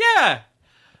Leaf? Yeah.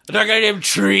 I'm not gonna name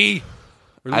Tree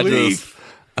or Leaf.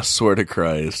 I swear to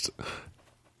Christ,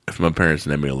 if my parents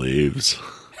named me Leaves,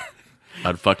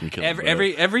 I'd fucking kill them both.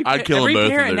 Every I'd kill them both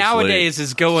parent nowadays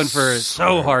is going for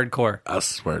so hardcore. I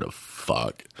swear to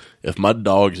fuck. If my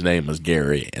dog's name was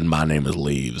Gary and my name is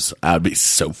Leaves, I'd be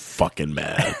so fucking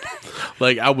mad.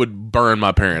 Like, I would burn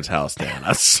my parents' house down.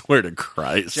 I swear to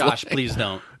Christ. Josh, please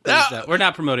don't. Please don't. We're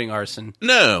not promoting arson.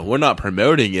 No, we're not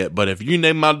promoting it, but if you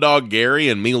name my dog Gary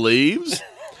and me Leaves,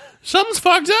 something's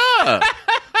fucked up.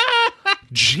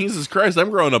 Jesus Christ, I'm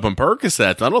growing up on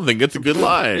Percocets. I don't think it's a good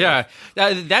line. Yeah,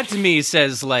 that to me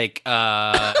says like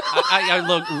a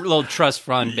little trust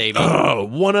fund, baby. Oh,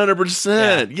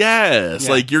 100%. Yes.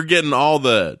 Yeah. Like, you're getting all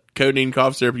the codeine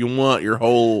cough syrup you want, your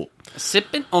whole...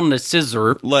 Sipping on the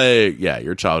scissor. Like, yeah,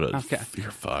 your childhood. Okay.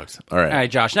 You're fucked. All right,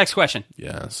 Josh, next question.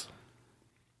 Yes.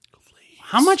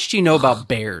 How much do you know about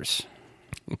bears?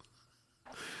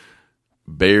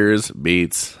 Bears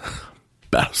beats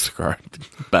Battlestar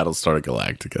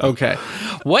Galactica. Okay.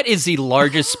 What is the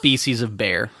largest species of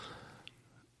bear?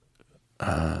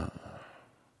 I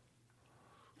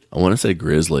want to say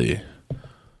grizzly,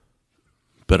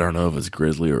 but I don't know if it's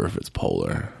grizzly or if it's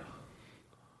polar.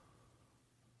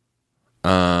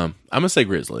 I'm gonna say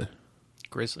grizzly.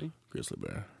 Grizzly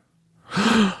bear.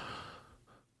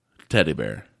 Teddy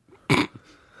bear.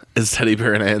 Is teddy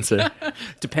bear an answer?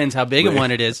 Depends how big a one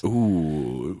it is.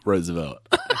 Ooh, Roosevelt.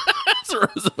 It's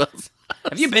Roosevelt.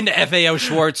 Have you been to FAO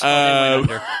Schwartz? I'm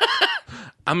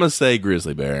gonna say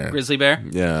grizzly bear. Grizzly bear?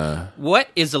 Yeah. What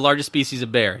is the largest species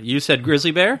of bear? You said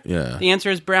grizzly bear? Yeah. The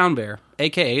answer is brown bear,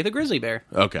 a.k.a. the grizzly bear.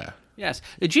 Okay. Yes.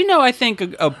 Did you know I think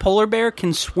a polar bear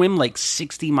can swim like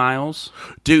 60 miles?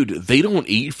 Dude, they don't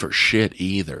eat for shit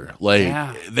either.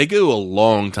 Like, they go a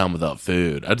long time without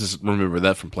food. I just remember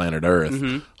that from Planet Earth.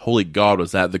 Mm-hmm. Holy God,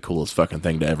 was that the coolest fucking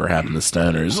thing to ever happen to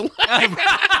stoners.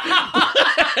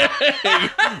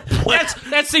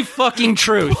 That's the fucking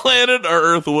truth. Planet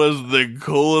Earth was the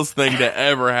coolest thing to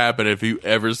ever happen if you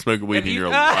ever smoked weed in your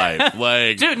life.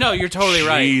 Like, dude, no, you're totally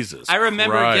right. Jesus I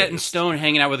remember Christ. Getting stoned,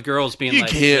 hanging out with girls, being you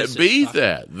like, "You can't beat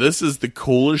that. This is the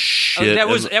coolest shit."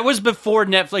 That was before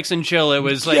Netflix and chill. It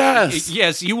was like,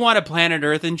 yes, you want a Planet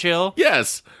Earth and chill?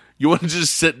 Yes. You want to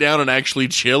just sit down and actually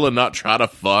chill and not try to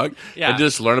fuck and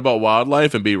just learn about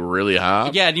wildlife and be really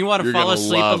high? Yeah, and you want to fall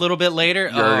asleep a little bit later?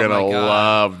 You're going to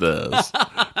love this.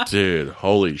 Dude,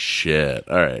 holy shit.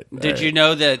 All right. Did you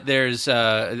know that there's,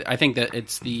 I think that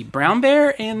it's the brown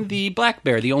bear and the black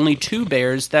bear, the only two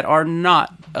bears that are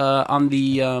not on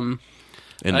the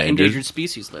endangered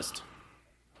species list?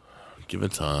 Give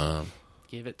it time.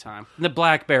 Give it time. The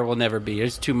black bear will never be.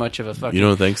 It's too much of a fucking... You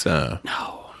don't think so?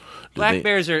 No. Black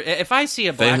bears are... If I see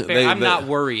a black bear, I'm not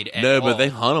worried at all. No, but they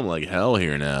hunt them like hell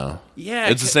here now. Yeah.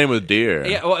 It's the same with deer.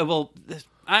 Yeah, well,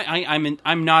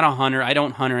 I'm not a hunter. I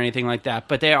don't hunt or anything like that.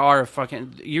 But they are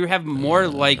fucking... You have more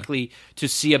likely to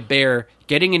see a bear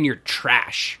getting in your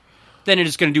trash than it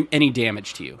is going to do any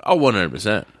damage to you. Oh,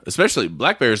 100%. Especially,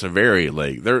 black bears are very,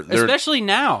 like... They're especially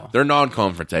now. They're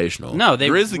non-confrontational. No, they...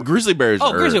 Grizzly bears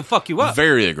are... grizzly will fuck you up.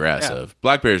 Very aggressive. Yeah.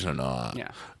 Black bears are not.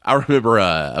 Yeah. I remember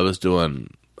I was doing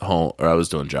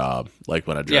job, like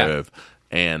when I drove,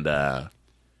 and I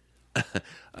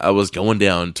was going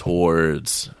down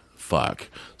towards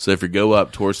so if you go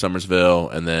up towards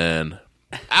Summersville, and then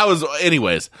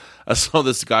I saw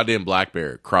this goddamn black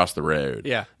bear cross the road,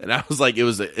 and I was like, it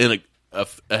was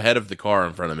ahead of the car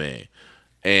in front of me,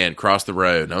 and crossed the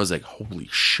road, and I was like, holy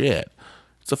shit,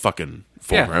 it's a fucking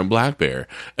full-grown black bear.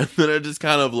 And then I just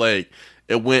kind of like,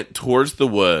 it went towards the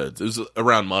woods. It was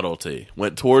around Muddlety.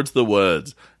 Went towards the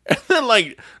woods. And then,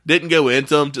 like, didn't go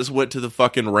into them. Just went to the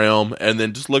fucking realm. And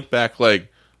then just looked back like,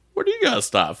 what do you guys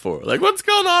stop for? Like, what's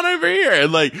going on over here?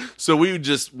 And, like, so we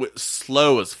just went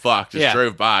slow as fuck. Just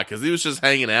drove by. Because he was just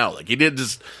hanging out. Like,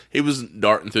 he was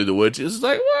darting through the woods. He was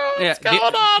like, well, what's going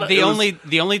on?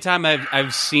 The only time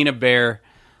I've seen a bear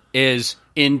is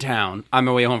in town on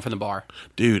my way home from the bar.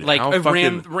 Dude, like I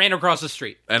ran across the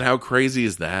street. And how crazy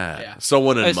is that? Yeah.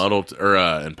 Someone in in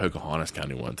Pocahontas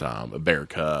County one time, a bear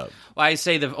cub. Well, I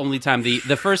say the only time the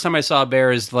first time I saw a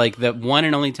bear is like the one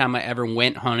and only time I ever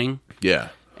went hunting. Yeah.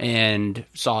 And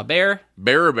saw a bear.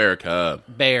 Bear or bear cub?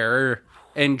 Bear.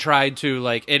 And tried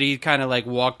to he kind of like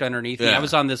walked underneath me. I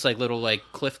was on this like little like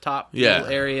cliff top little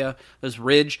area, this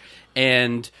ridge,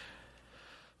 and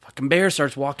fucking bear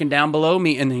starts walking down below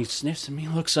me, and then he sniffs at me,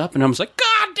 looks up, and I was like,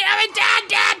 God damn it,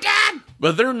 Dad!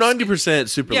 But they're 90%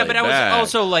 super laid but I was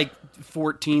also like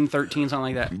 14, 13, something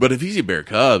like that. But if you see bear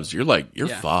cubs, you're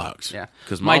fucked. Yeah.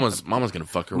 Because mama's going to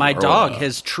fuck her. My dog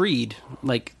has treed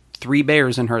like 3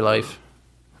 bears in her life.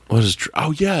 What is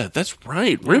oh, yeah, that's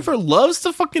right. River loves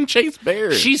to fucking chase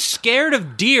bears. She's scared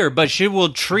of deer, but she will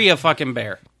tree a fucking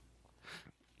bear.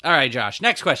 All right, Josh,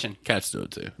 next question. Cats do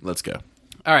it too. Let's go.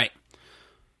 All right.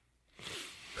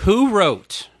 Who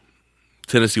wrote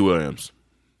Tennessee Williams?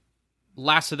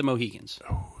 Last of the Mohicans.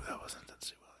 Oh, that wasn't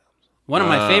Tennessee Williams. One of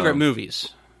my favorite movies,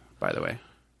 by the way.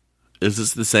 Is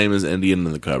this the same as Indian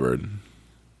in the Cupboard?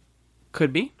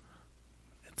 Could be.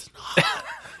 It's not.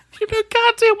 You know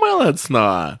goddamn well it's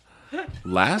not.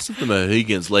 Last of the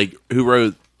Mohicans. Like, who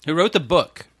wrote the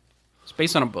book? It's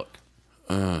based on a book.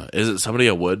 Is it somebody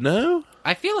I would know?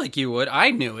 I feel like you would. I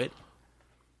knew it.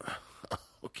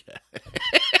 Okay.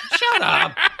 Shut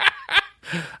up.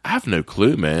 I have no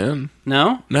clue, man.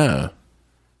 No? No.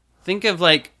 Think of,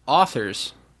 like,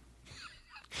 authors.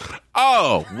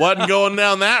 Oh, wasn't going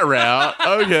down that route.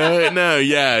 Okay, no,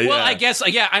 yeah. Well, I guess,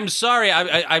 I'm sorry.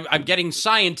 I'm getting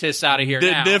scientists out of here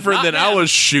now. Different than I was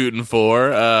shooting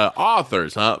for.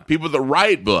 Authors, huh? People that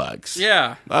write books.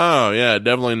 Yeah. Oh, yeah,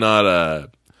 definitely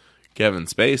not Kevin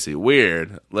Spacey.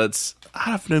 Weird. I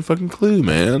have no fucking clue,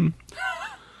 man.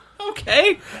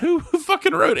 Okay. Who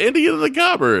fucking wrote Indian in the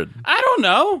Cupboard? I don't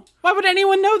know. Why would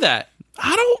anyone know that?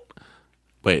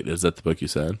 Wait, is that the book you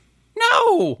said?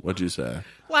 No. What'd you say?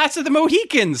 Last of the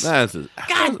Mohicans.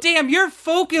 God damn, your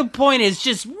focal point is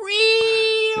just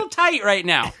real tight right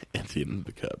now. Indian in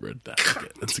the Cupboard.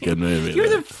 That's a good movie. You're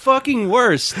the fucking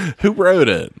worst. Who wrote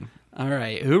it? All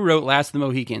right. Who wrote Last of the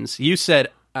Mohicans? You said,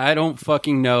 I don't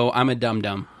fucking know. I'm a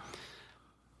dum-dum.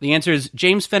 The answer is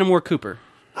James Fenimore Cooper.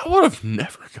 I would have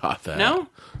never got that. No?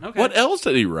 Okay. What else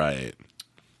did he write?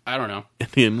 I don't know.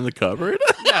 Indian in the Cupboard?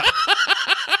 Yeah.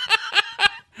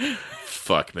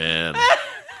 Fuck, man.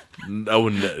 No,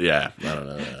 yeah, I don't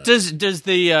know that. Does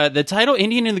the title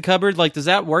Indian in the Cupboard, like, does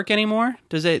that work anymore?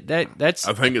 Does it that's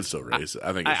I think it's still racist.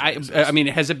 I think it's racist. I mean,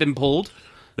 has it been pulled?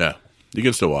 No. You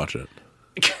can still watch it.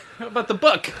 How about the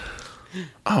book?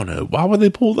 I don't know. Why would they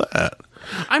pull that?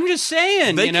 I'm just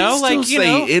saying, they can still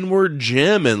say Inward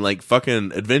Jim and like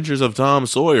fucking Adventures of Tom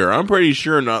Sawyer. I'm pretty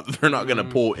sure they're not going to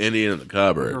pull Indian in the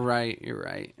Cupboard. You're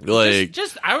right. Like,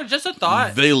 I was just a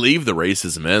thought. They leave the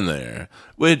racism in there,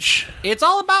 which it's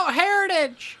all about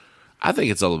heritage. I think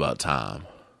it's all about time.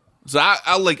 So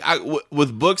I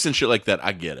with books and shit like that,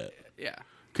 I get it. Yeah.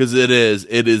 Because it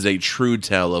is a true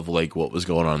tale of like what was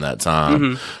going on that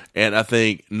time, and I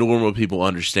think normal people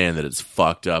understand that it's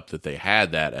fucked up that they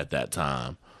had that at that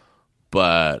time,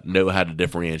 but know how to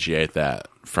differentiate that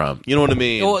from, you know what I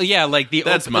mean? Well, yeah, like the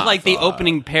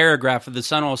opening paragraph of The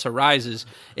Sun Also Rises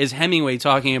is Hemingway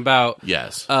talking about.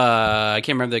 Yes, I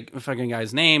can't remember the fucking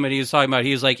guy's name, but he was talking about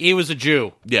he was a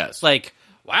Jew. Yes, like.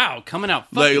 Wow, coming out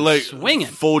fucking swinging.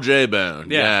 Full J-Bone,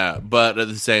 yeah. But at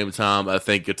the same time, I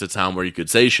think it's a time where you could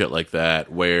say shit like that,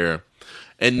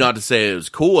 and not to say it was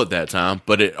cool at that time,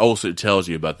 but it also tells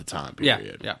you about the time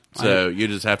period. Yeah. So you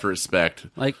just have to respect,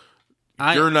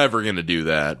 you're never going to do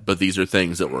that, but these are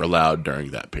things that were allowed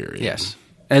during that period. Yes.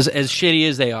 As shitty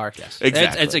as they are. Yes.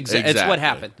 Exactly. It's what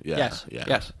happened. Yeah.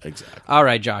 Yes. Exactly. All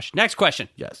right, Josh. Next question.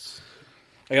 Yes.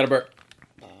 I got a burp.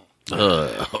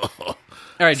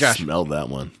 All right, Josh. Smelled that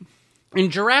one.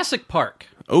 In Jurassic Park.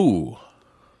 Ooh.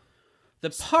 The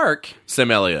park...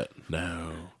 Sam Elliott.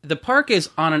 No. The park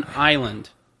is on an island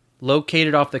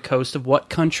located off the coast of what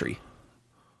country?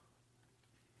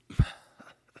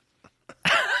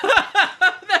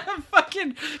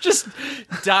 Fucking just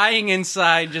dying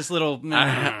inside, just little...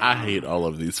 I hate all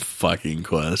of these fucking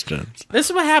questions. This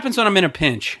is what happens when I'm in a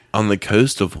pinch. On the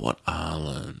coast of what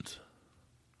island?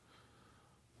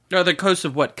 Or the coast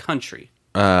of what country?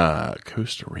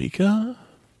 Costa Rica?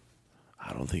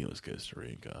 I don't think it was Costa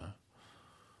Rica.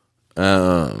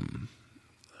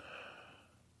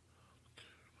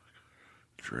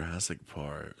 Jurassic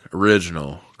Park.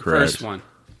 Original, correct. First one.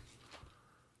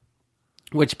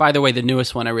 Which, by the way, the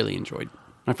newest one I really enjoyed.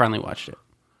 I finally watched it.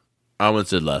 I went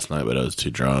to last night, but I was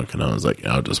too drunk, and I was like,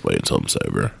 I'll just wait until I'm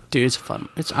sober. Dude, it's fun.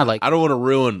 I don't want to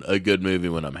ruin a good movie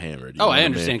when I'm hammered. I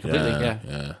understand completely,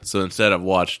 yeah. So instead I've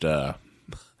watched...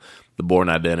 The Bourne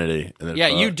Identity. And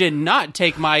then you did not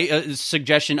take my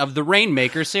suggestion of The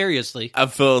Rainmaker seriously. I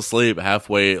fell asleep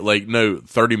halfway,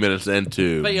 30 minutes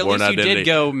into but at Bourne least Identity. You did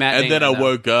go matinee. And then I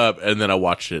woke up, and then I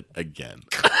watched it again.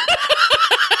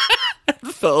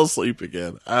 Fell asleep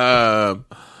again.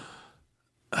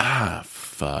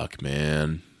 Fuck,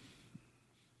 man.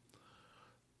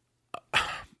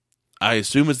 I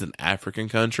assume it's an African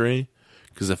country,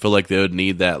 because I feel like they would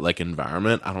need that,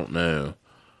 environment. I don't know.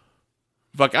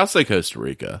 Fuck, I'll say Costa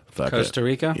Rica. Costa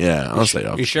Rica? Yeah, I'll say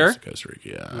you sure? Costa Rica,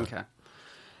 yeah. Okay.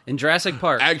 In Jurassic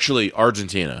Park. Actually,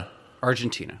 Argentina. I want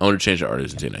to change to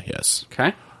Argentina, yes.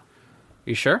 Okay.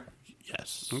 You sure?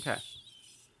 Yes. Okay.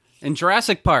 In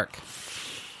Jurassic Park,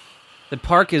 the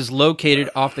park is located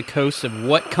off the coast of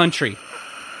what country?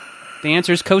 The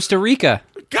answer is Costa Rica.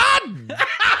 God!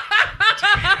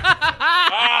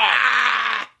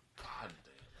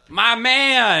 My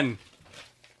man!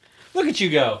 Look at you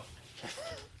go.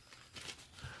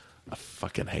 I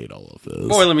fucking hate all of this.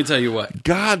 Boy, let me tell you what.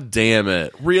 God damn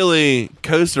it. Really?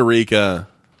 Costa Rica?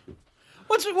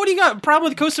 What do you got a problem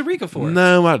with Costa Rica for?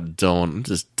 No, I don't. I'm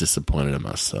just disappointed in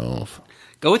myself.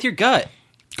 Go with your gut.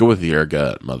 Go with your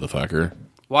gut, motherfucker.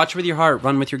 Watch with your heart,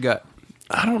 run with your gut.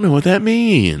 I don't know what that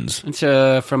means. It's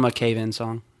from a Cave-In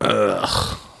song.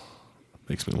 Ugh.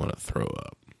 Makes me want to throw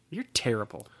up. You're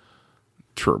terrible.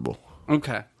 Terrible.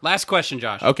 Okay. Last question,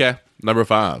 Josh. Okay. Number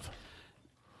 5.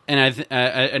 And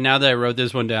I now that I wrote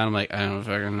this one down, I'm like, I don't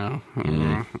fucking know.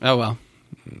 Oh, well.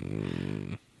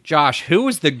 Josh, who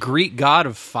was the Greek god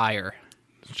of fire?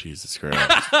 Jesus Christ.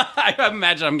 I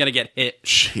imagine I'm going to get hit.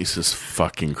 Jesus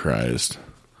fucking Christ.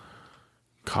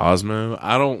 Cosmo?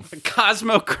 I don't...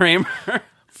 Cosmo Kramer.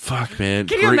 Fuck, man.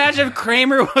 Can you imagine if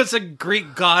Kramer was a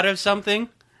Greek god of something?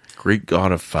 Greek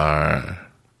god of fire.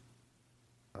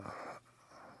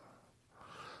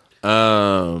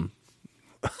 I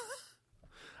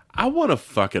want to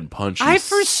fucking punch you. I,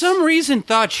 for some reason,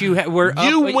 thought you were...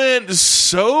 You went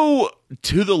so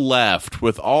to the left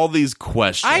with all these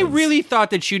questions. I really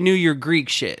thought that you knew your Greek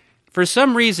shit. For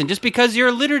some reason, just because you're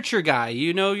a literature guy,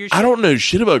 you know your shit. I don't know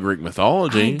shit about Greek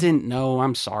mythology. I didn't know.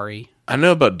 I'm sorry. I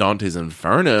know about Dante's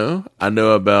Inferno. I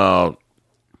know about...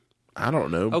 I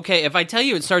don't know. Okay, if I tell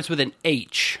you it starts with an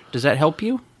H, does that help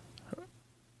you?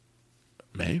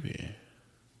 Maybe.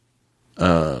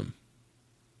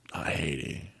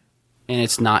 Haiti. And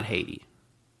it's not Haiti.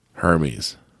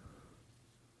 Hermes.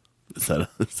 Is that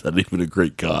even a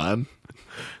Greek god?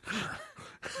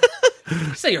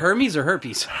 You say Hermes or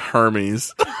herpes?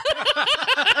 Hermes.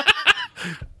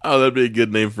 Oh, that'd be a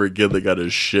good name for a kid that got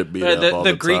his shit beat up all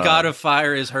the Greek time. god of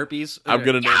fire is herpes. I'm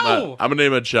gonna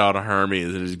name a child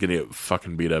Hermes, and he's gonna get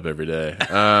fucking beat up every day.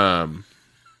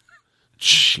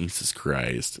 Jesus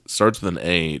Christ! Starts with an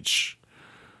H.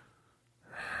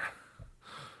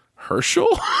 Herschel.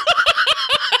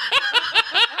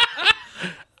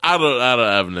 I don't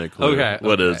have no clue. Okay.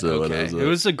 What is it? What is it? It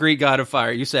was a Greek god of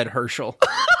fire. You said Herschel.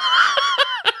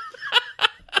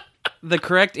 The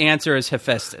correct answer is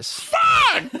Hephaestus. Fuck!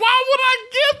 Why would I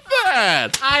get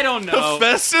that? I don't know.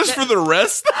 Hephaestus for the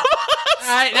rest of us?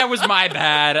 That was my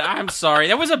bad. I'm sorry.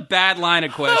 That was a bad line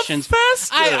of questions. Hephaestus.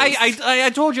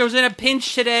 I told you I was in a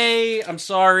pinch today. I'm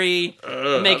sorry.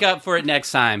 Make up for it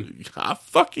next time. I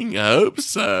fucking hope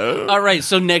so. All right,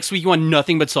 so next week you want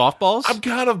nothing but softballs? I'm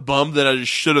kind of bummed that I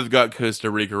should have got Costa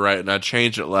Rica right, and I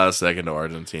changed it last second to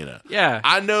Argentina. Yeah.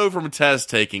 I know from test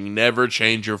taking, never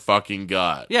change your fucking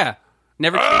gut. Yeah.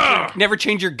 Never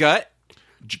change your gut?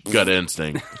 Gut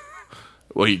instinct.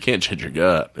 Well, you can't change your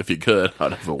gut. If you could,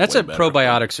 I'd have a That's way what better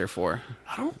probiotics are for.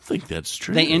 I don't think that's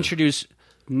true. They introduce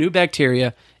new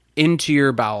bacteria into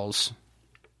your bowels.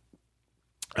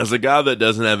 As a guy that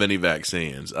doesn't have any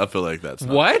vaccines, I feel like that's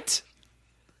not What?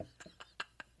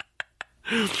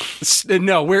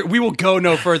 No, we will go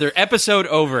no further. Episode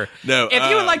over. No. If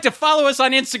you would like to follow us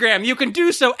on Instagram, you can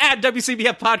do so at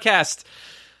WCBF Podcast.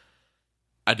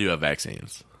 I do have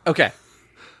vaccines. Okay.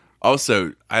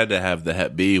 Also, I had to have the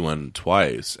Hep B one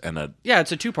twice, and Yeah,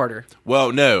 it's a two-parter.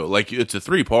 well, no, like it's a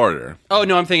 3-parter. Oh,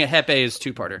 no, I'm thinking Hep A is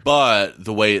two-parter. But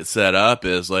the way it's set up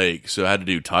is like, so I had to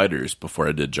do titers before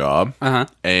I did job. Uh-huh.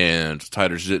 And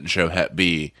titers didn't show Hep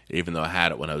B, even though I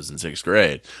had it when I was in 6th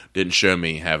grade. Didn't show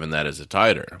me having that as a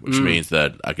titer, which means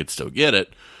that I could still get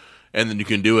it. And then you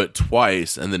can do it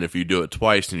twice, and then if you do it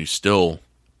twice and you still,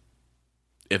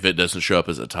 if it doesn't show up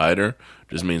as a titer,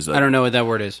 just means that... I don't know what that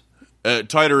word is.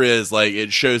 Titer is like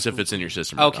it shows if it's in your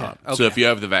system or not. Okay. So if you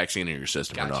have the vaccine in your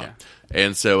system or not.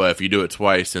 And so if you do it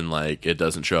twice and like it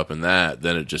doesn't show up in that,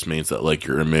 then it just means that like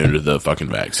you're immune to the fucking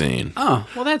vaccine. Oh,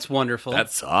 well, that's wonderful.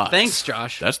 That sucks. Thanks,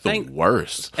 Josh. That's the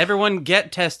worst. Everyone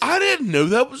get tested. I didn't know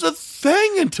that was a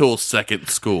thing until second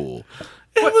school.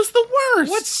 It was the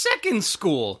worst. What's second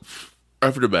school?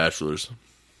 After the bachelor's.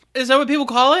 Is that what people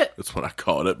call it? That's what I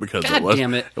called it because God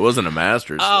damn it. It wasn't a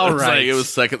master's. All right. Like, it was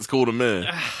second school to me.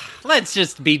 Let's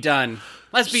just be done.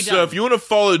 Let's be done. So if you want to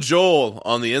follow Joel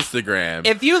on the Instagram.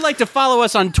 If you'd like to follow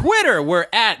us on Twitter, we're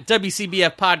at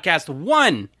WCBF Podcast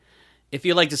 1. If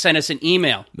you'd like to send us an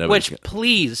email,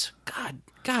 please, God,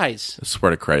 guys. I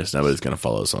swear to Christ, nobody's going to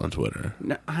follow us on Twitter.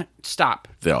 No, stop.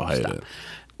 They all hate it.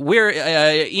 We're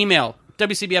email,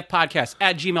 WCBFpodcast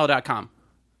at gmail.com.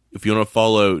 If you want to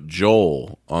follow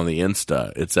Joel on the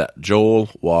Insta, it's at Joel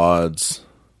Wads.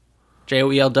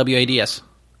 JOELWADS.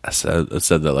 I said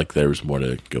that like there was more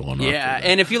to go on. Yeah,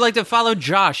 and if you'd like to follow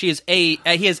Josh, he is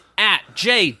at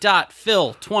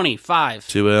j.phil25.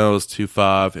 2 L's,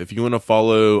 25. If you want to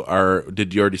follow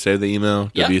did you already say the email?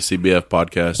 Yeah.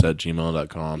 WCBFpodcast at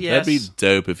gmail.com. Yes. That'd be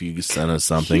dope if you could send us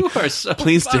something. You are so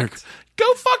Please, fucked.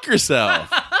 go fuck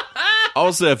yourself.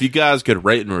 Also, if you guys could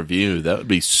rate and review, that would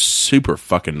be super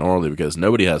fucking gnarly because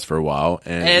nobody has for a while,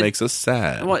 and it makes us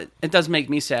sad. Well, it does make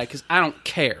me sad because I don't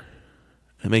care.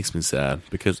 It makes me sad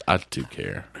because I do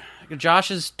care.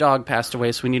 Josh's dog passed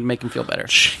away, so we need to make him feel better.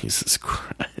 Jesus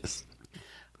Christ.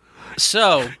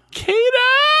 So, Kita!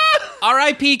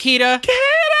 R.I.P. Kita. Kita!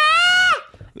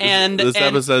 And this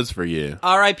episode's for you.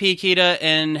 R.I.P. Kita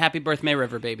and happy birthday,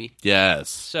 River Baby. Yes.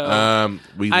 So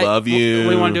we love you.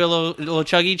 We want to do a little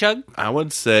chuggy chug? I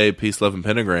would say peace, love, and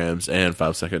pentagrams and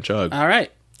 5-second chug. All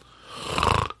right.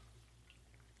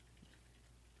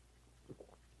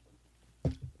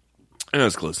 And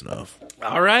that's close enough.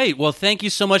 All right. Well, thank you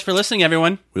so much for listening,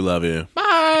 everyone. We love you.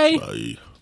 Bye. Bye.